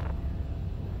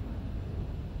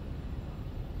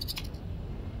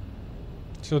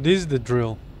 So this is the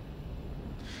drill.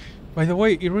 By the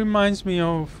way, it reminds me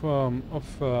of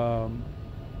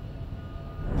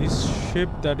this ship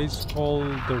that is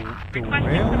called the Requesting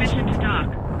whale. permission to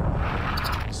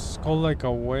dock. It's called like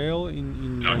a whale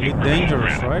in Elite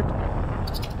Dangerous, right?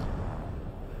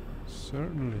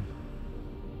 Certainly.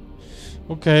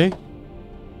 Okay.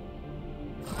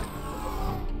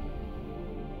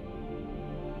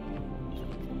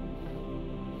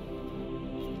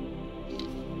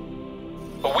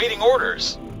 Awaiting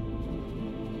orders.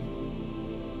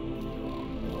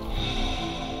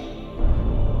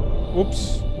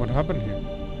 Oops, what happened here?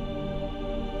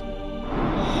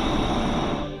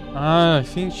 Ah, I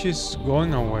think she's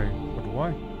going away. But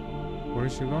why? Where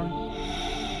is she going?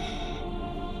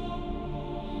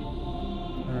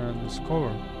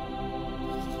 Discover.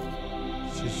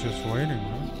 She's just waiting,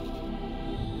 right?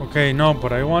 Okay, no,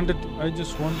 but I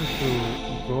just wanted to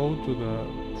go to the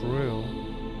drill.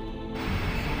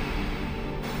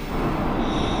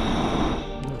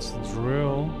 That's the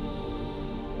drill.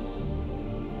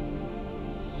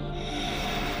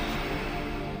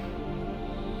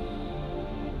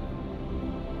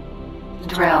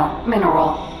 Drill,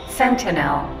 mineral,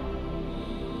 sentinel.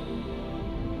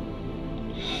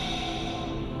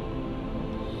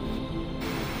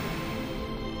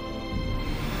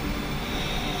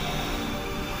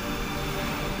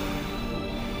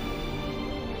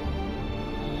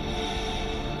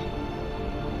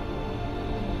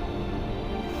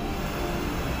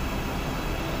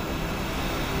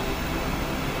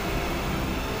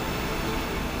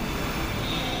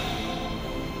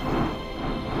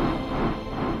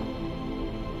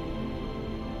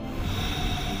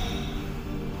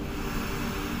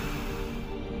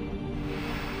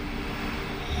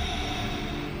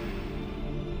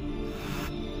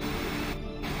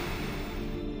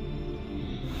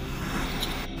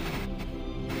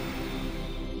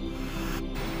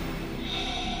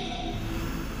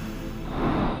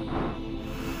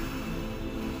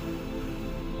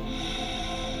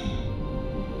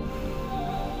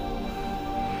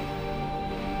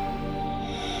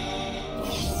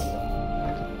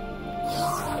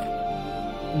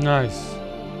 Nice.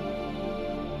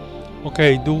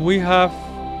 Okay, do we have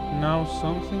now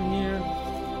something here?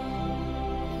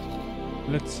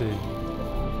 Let's see.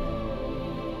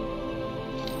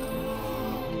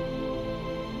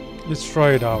 Let's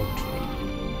try it out.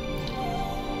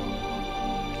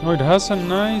 Oh, it has a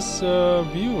nice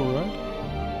view, right?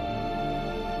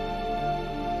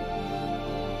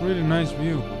 Really nice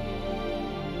view.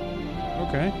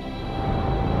 Okay.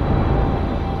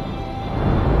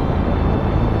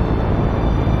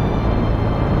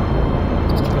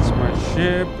 That's my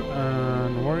ship,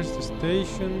 and where is the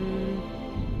station?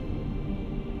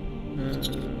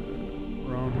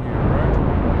 Around here, right?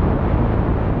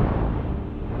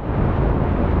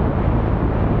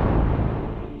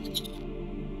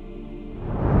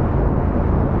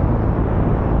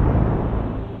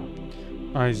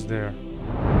 It's there.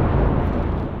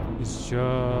 It's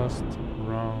just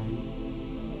around.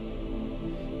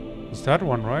 Is that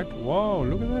one, right? Wow,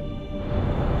 look at that.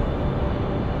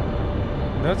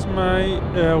 That's my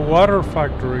water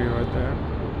factory right there.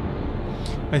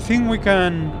 I think we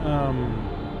can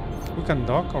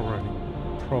dock already,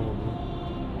 probably.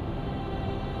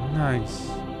 Nice.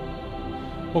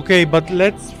 Okay, but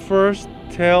let's first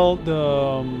tell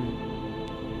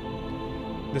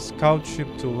the scout ship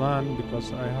to land,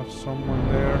 because I have someone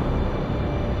there.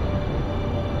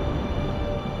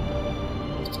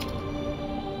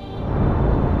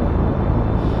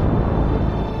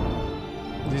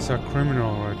 This is a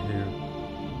criminal right here.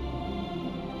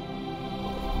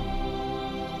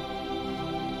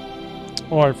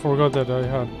 Oh, I forgot that I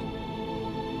had.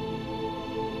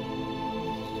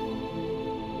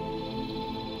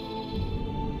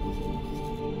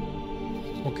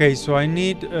 Okay, so I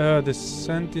need the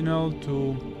sentinel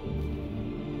to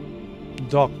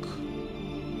dock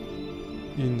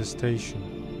in the station.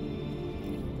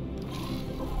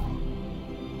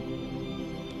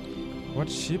 What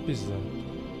ship is that?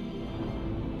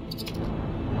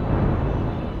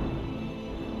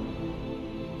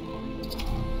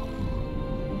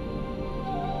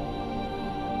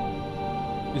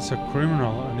 It's a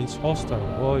criminal and it's hostile.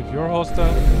 Well, if you're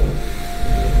hostile...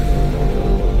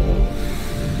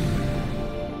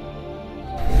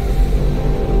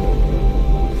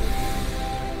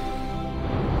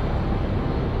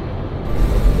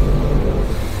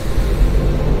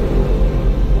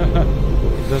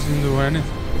 doesn't do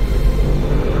anything.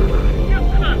 Your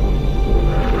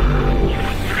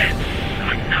threats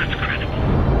are not credible.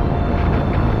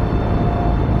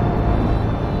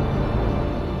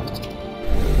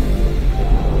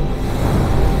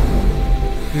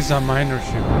 This is a minor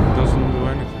ship. It doesn't do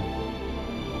anything.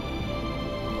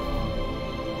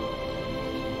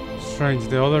 Strange.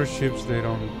 The other ships, they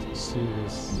don't see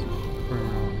this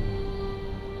criminal.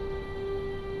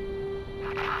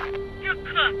 You're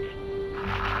cooked.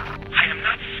 I am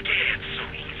not scared so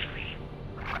easily.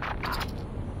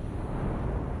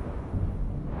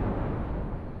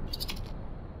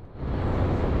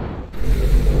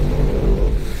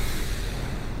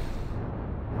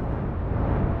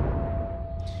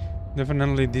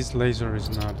 Definitely this laser is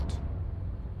not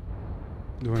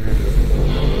doing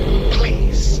anything.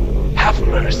 Please, have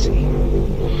mercy.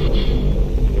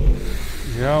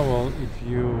 Yeah, well, if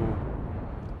you...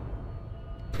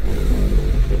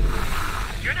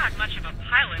 You're not much of a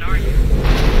pilot, are you?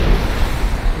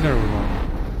 There we go.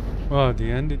 Well, at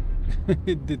the end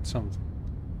it did something.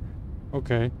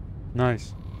 Okay,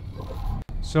 nice.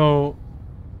 So,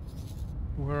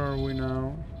 where are we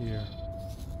now? Here.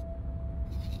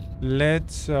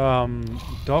 Let's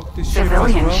dock the ship as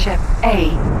Civilian well. ship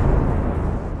A.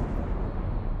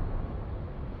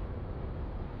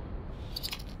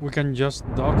 We can just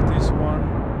dock this one.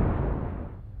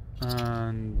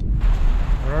 And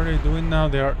what are they doing now?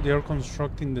 They are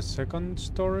constructing the second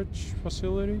storage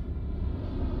facility.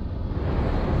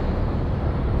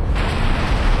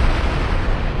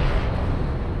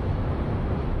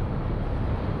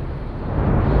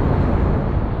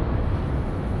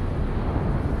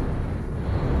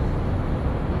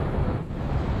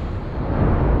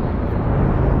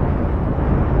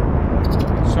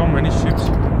 So many ships.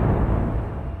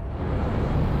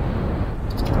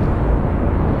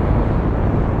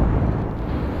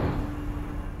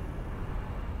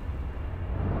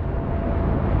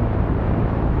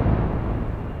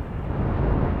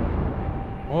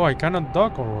 Oh, I cannot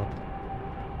dock or what?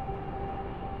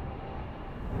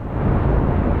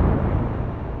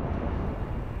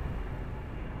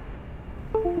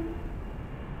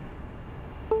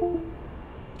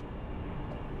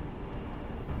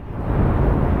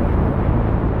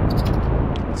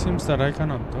 It seems that I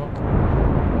cannot dock.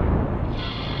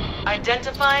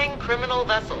 Identifying criminal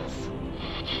vessels.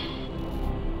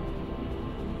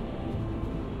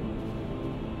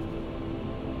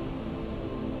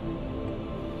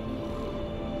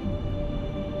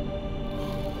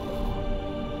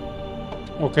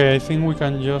 Okay, I think we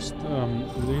can just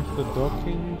leave the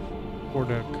docking for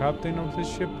the captain of the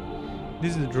ship.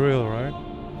 This is the drill, right?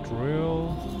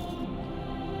 Drill.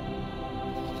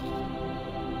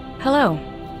 Hello.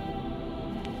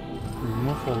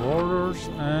 Remove all orders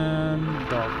and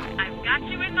dock. I've got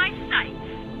you in my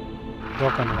sights.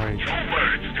 Dock and wait. Your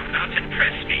words do not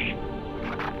impress me.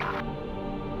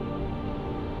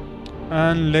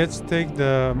 And let's take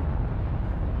the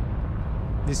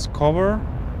Discover.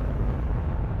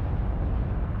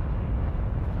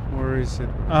 Where is it?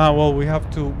 Ah, well, we have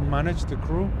to manage the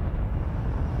crew.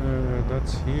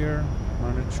 That's here.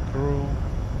 Manage crew.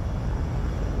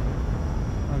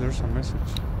 Oh, there's a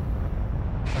message.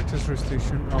 Access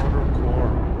restriction outer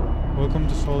core. Welcome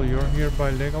to Sol. You're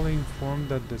hereby legally informed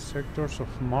that the sectors of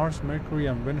Mars, Mercury,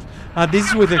 and Venus. Ah, this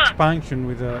is with expansion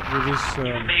with this. You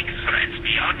make threats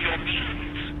beyond your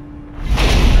means.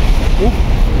 Oop!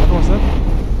 What was that?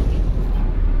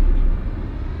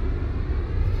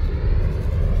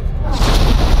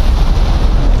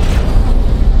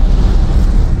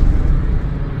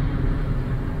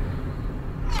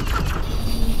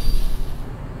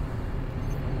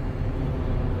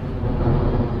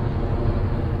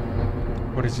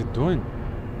 What is it doing?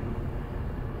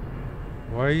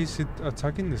 Why is it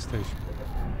attacking the station?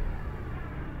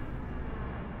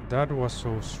 That was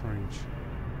so strange.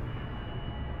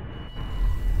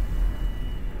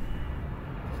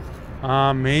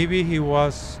 Maybe he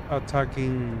was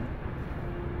attacking.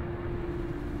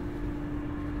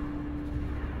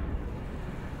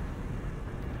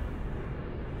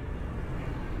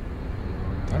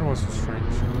 That was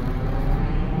strange.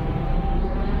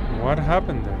 What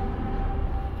happened there?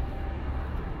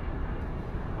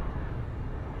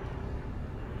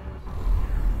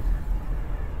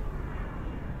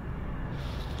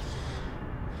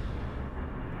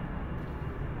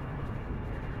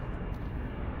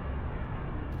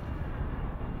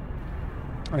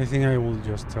 I think I will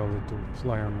just tell it to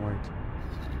fly on white.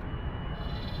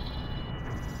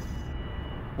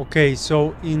 Okay,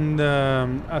 so in the,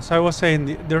 as I was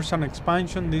saying, there's an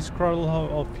expansion, this cradle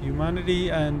of humanity,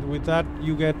 and with that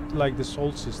you get like the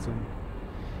Sol system.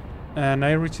 And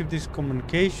I received this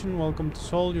communication. Welcome to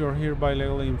Sol. You're hereby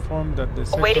legally informed that the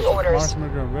sectors of Mars,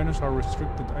 Mercury, and Venus are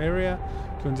restricted area.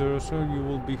 To enter so you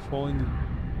will be following.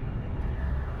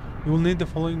 You will need the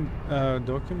following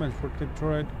documents for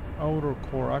Detroit Outer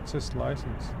Core Access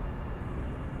License.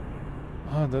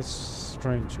 Ah, that's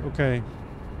strange. Okay.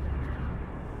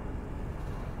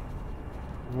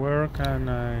 Where can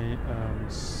I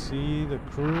see the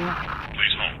crew?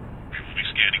 Please hold. We will be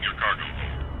scanning your cargo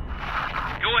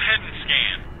hold. Go ahead and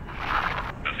scan.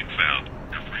 Nothing found.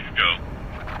 You're free to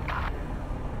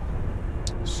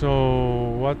go. So,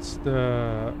 what's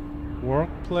the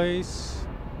workplace?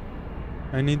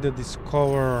 I need to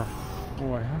discover.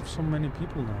 Oh, I have so many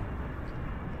people now.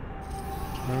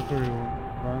 Mercury,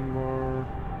 Vanguard.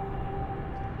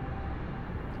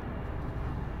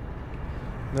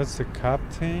 That's the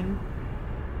captain.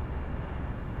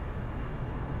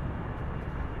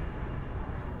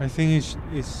 I think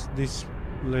it's this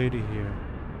lady here.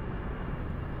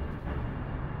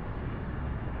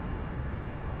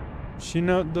 She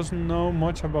doesn't know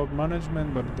much about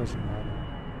management, but it doesn't matter.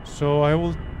 So I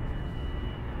will,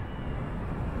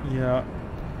 yeah,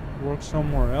 work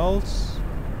somewhere else.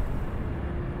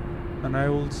 And I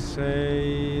will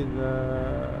say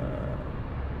the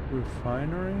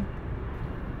refinery.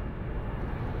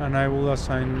 And I will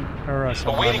assign her as a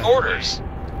Awaiting manager. orders.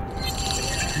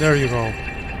 There you go.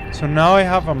 So now I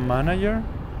have a manager.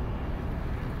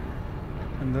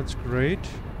 And that's great.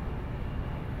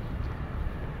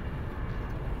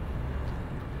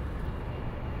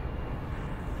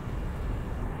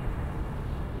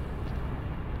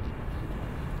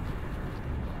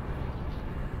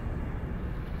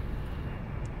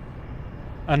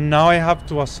 And now I have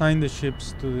to assign the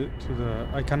ships to the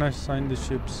I can assign the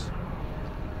ships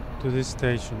to this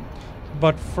station.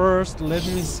 But first, let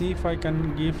me see if I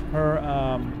can give her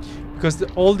because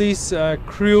all these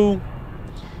crew,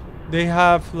 they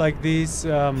have like these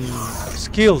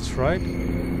skills, right?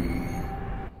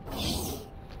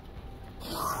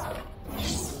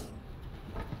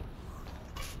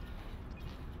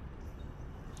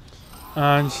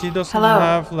 And she doesn't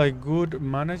have like good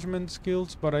management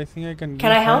skills, but I think I can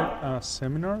give her a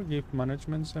seminar, give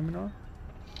management seminar,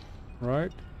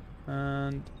 right?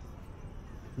 And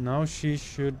now she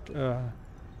should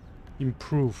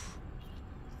improve.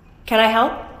 Can I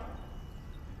help?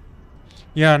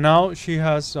 Yeah, now she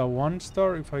has a 1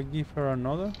 star. If I give her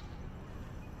another,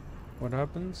 what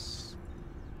happens?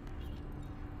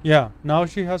 Yeah, now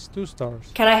she has 2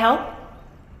 stars. Can I help?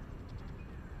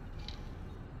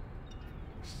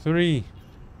 3.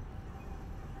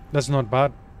 That's not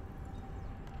bad.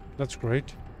 That's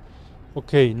great.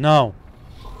 Okay, now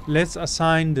let's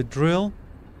assign the drill.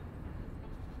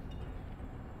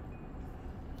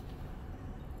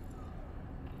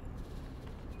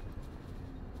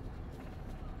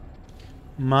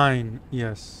 Mine,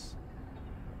 yes.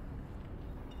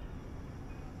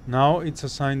 Now it's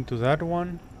assigned to that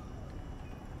one.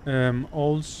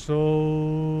 Also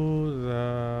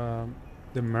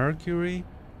the mercury.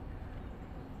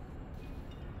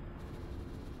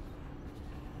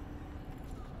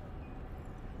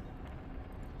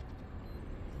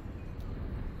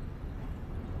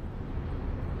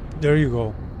 There you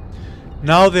go.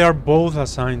 Now they are both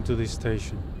assigned to this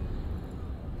station.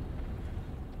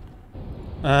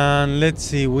 And let's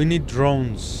see, we need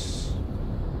drones.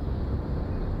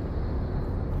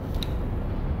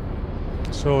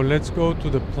 So let's go to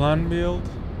the plan build.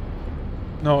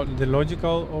 No, the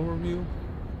logical overview.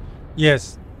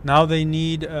 Yes, now they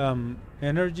need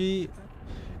energy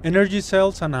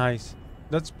cells and ice.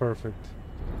 That's perfect.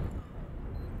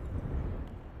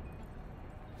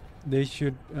 They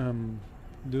should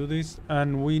do this,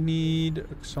 and we need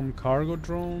some cargo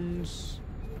drones.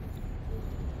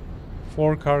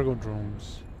 4 cargo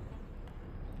drones.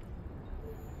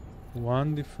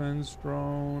 1 defense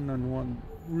drone and 1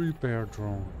 repair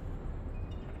drone.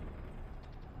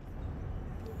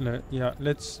 Yeah,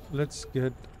 let's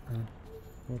get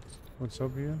what's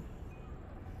up here.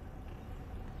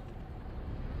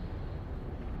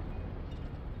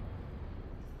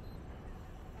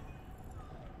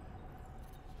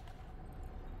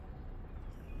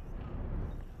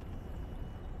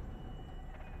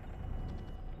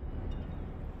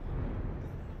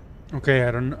 Okay,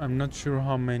 I'm not sure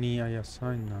how many I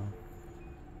assign now.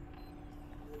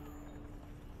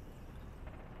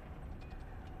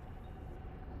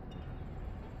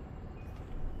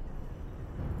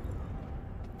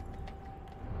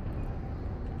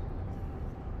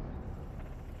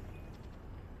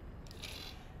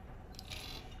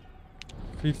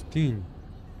 $15.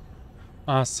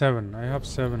 7. I have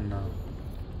 7 now.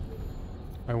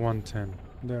 I want 10.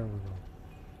 There we go.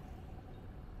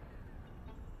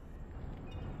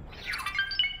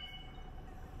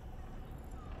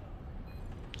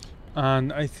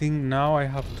 And I think now I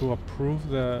have to approve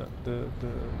the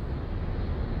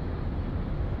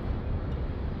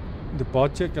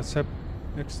budget, accept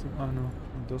next. Oh no,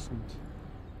 it doesn't.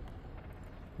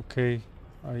 Okay,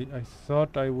 I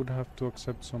thought I would have to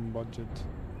accept some budget,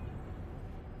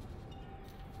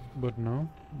 but no,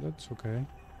 that's okay.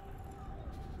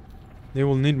 They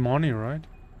will need money, right?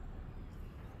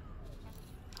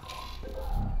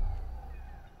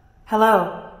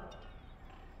 Hello.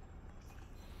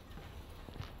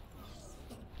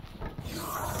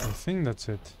 I think that's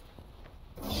it.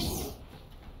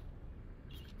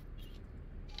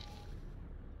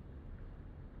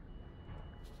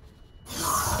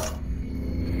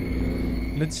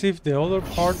 Let's see if the other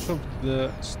parts of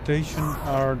the station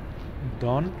are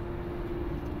done.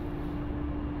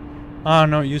 Ah,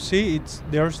 no, you see,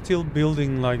 they're still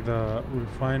building like the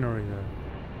refinery there.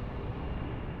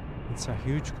 It's a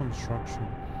huge construction.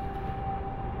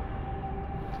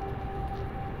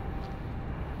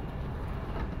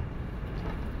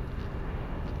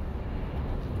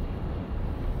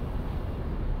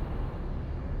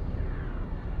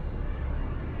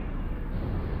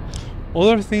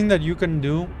 Other thing that you can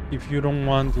do if you don't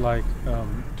want like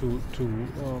to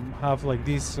have like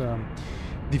this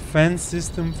defense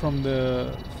system from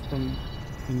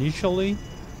initially,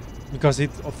 because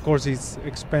it of course it's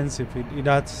expensive, it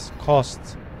adds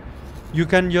costs. You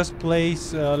can just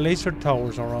place laser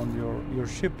towers around your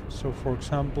ship. So for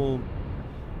example,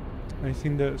 I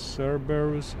think the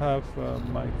Cerberus have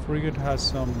my frigate has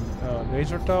some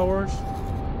laser towers,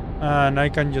 and I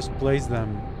can just place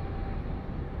them.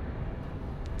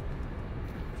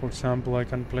 For example, I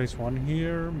can place one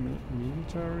here,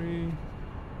 military,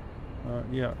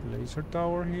 yeah, laser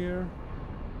tower here.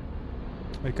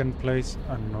 I can place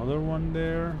another one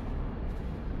there.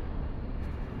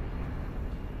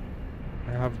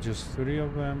 I have just 3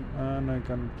 of them, and I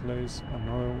can place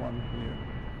another one here.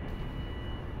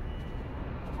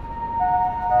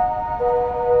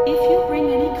 If you bring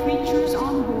any creatures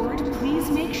on board, please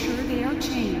make sure they are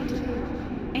chained.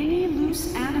 Any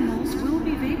loose animals will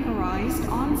be vaporized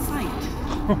on site.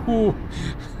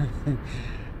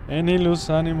 Any loose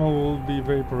animal will be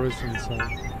vaporized on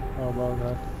site. How about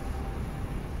that?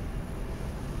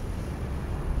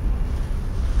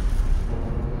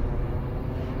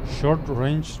 Short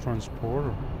range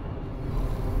transporter.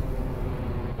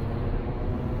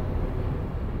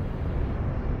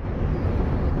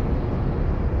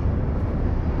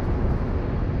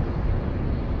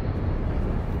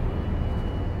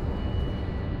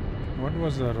 What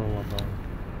was that all about?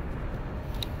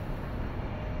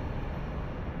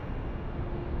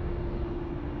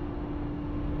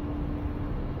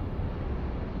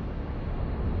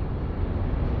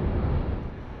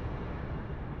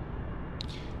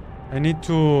 I need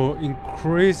to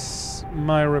increase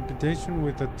my reputation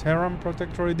with the Terran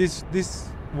Protectorate. These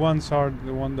ones are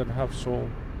the one that have soul.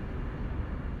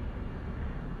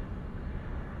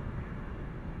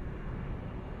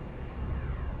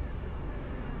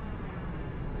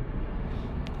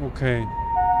 Okay.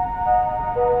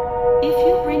 If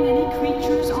you bring any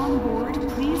creatures on board,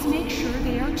 please make sure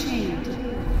they are chained.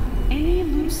 Any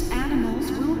loose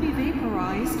animals will be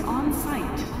vaporized on site.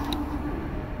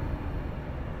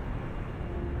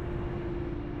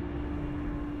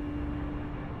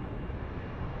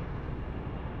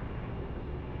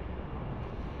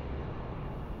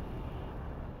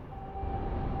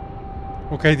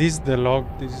 Okay, this is the log.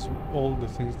 This is all the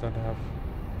things that have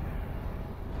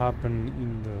happened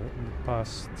in the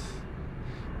past.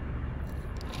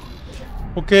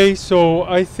 Okay, so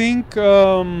I think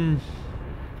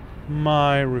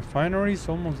my refinery is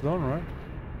almost done, right?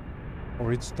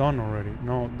 Or it's done already.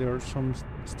 No, there are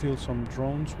still some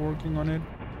drones working on it.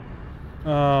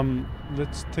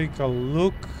 Let's take a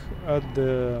look at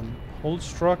the whole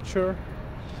structure.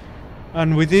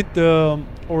 And with it,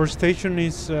 our station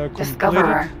is completed.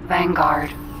 Discoverer, Vanguard.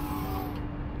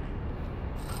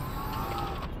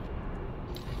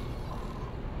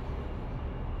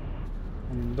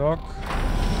 On dock.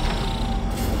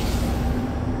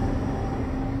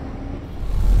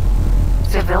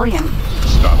 Civilian.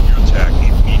 Stop your attack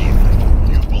immediately.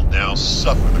 You will now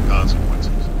suffer the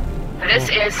consequences. This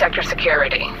is Sector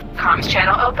Security. Comms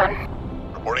channel open.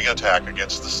 Reporting attack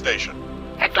against the station.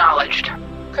 Acknowledged.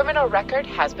 Criminal record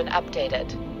has been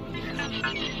updated.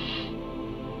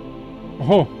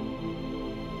 Oh,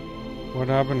 what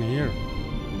happened here?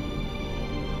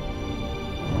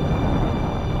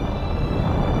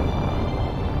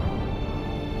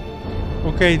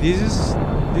 Okay, this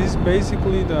is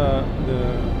basically the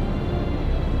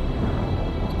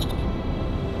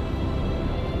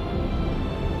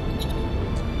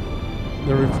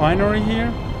refinery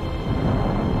here.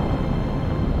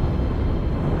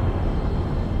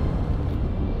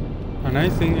 And I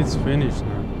think it's finished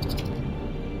now.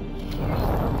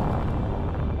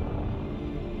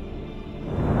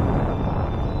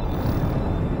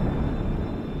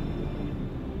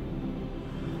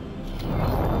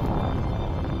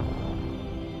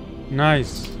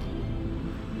 Nice.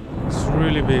 It's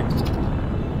really big.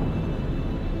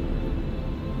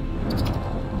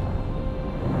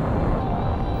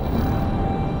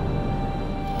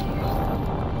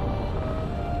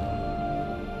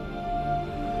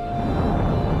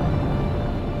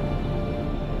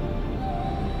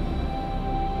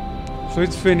 So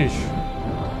it's finished.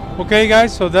 Okay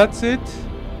guys, so that's it.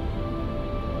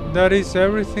 That is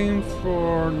everything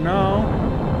for now.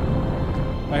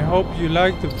 I hope you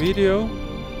liked the video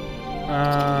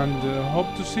and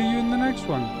hope to see you in the next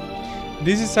one.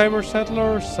 This is Cyber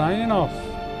Settler signing off.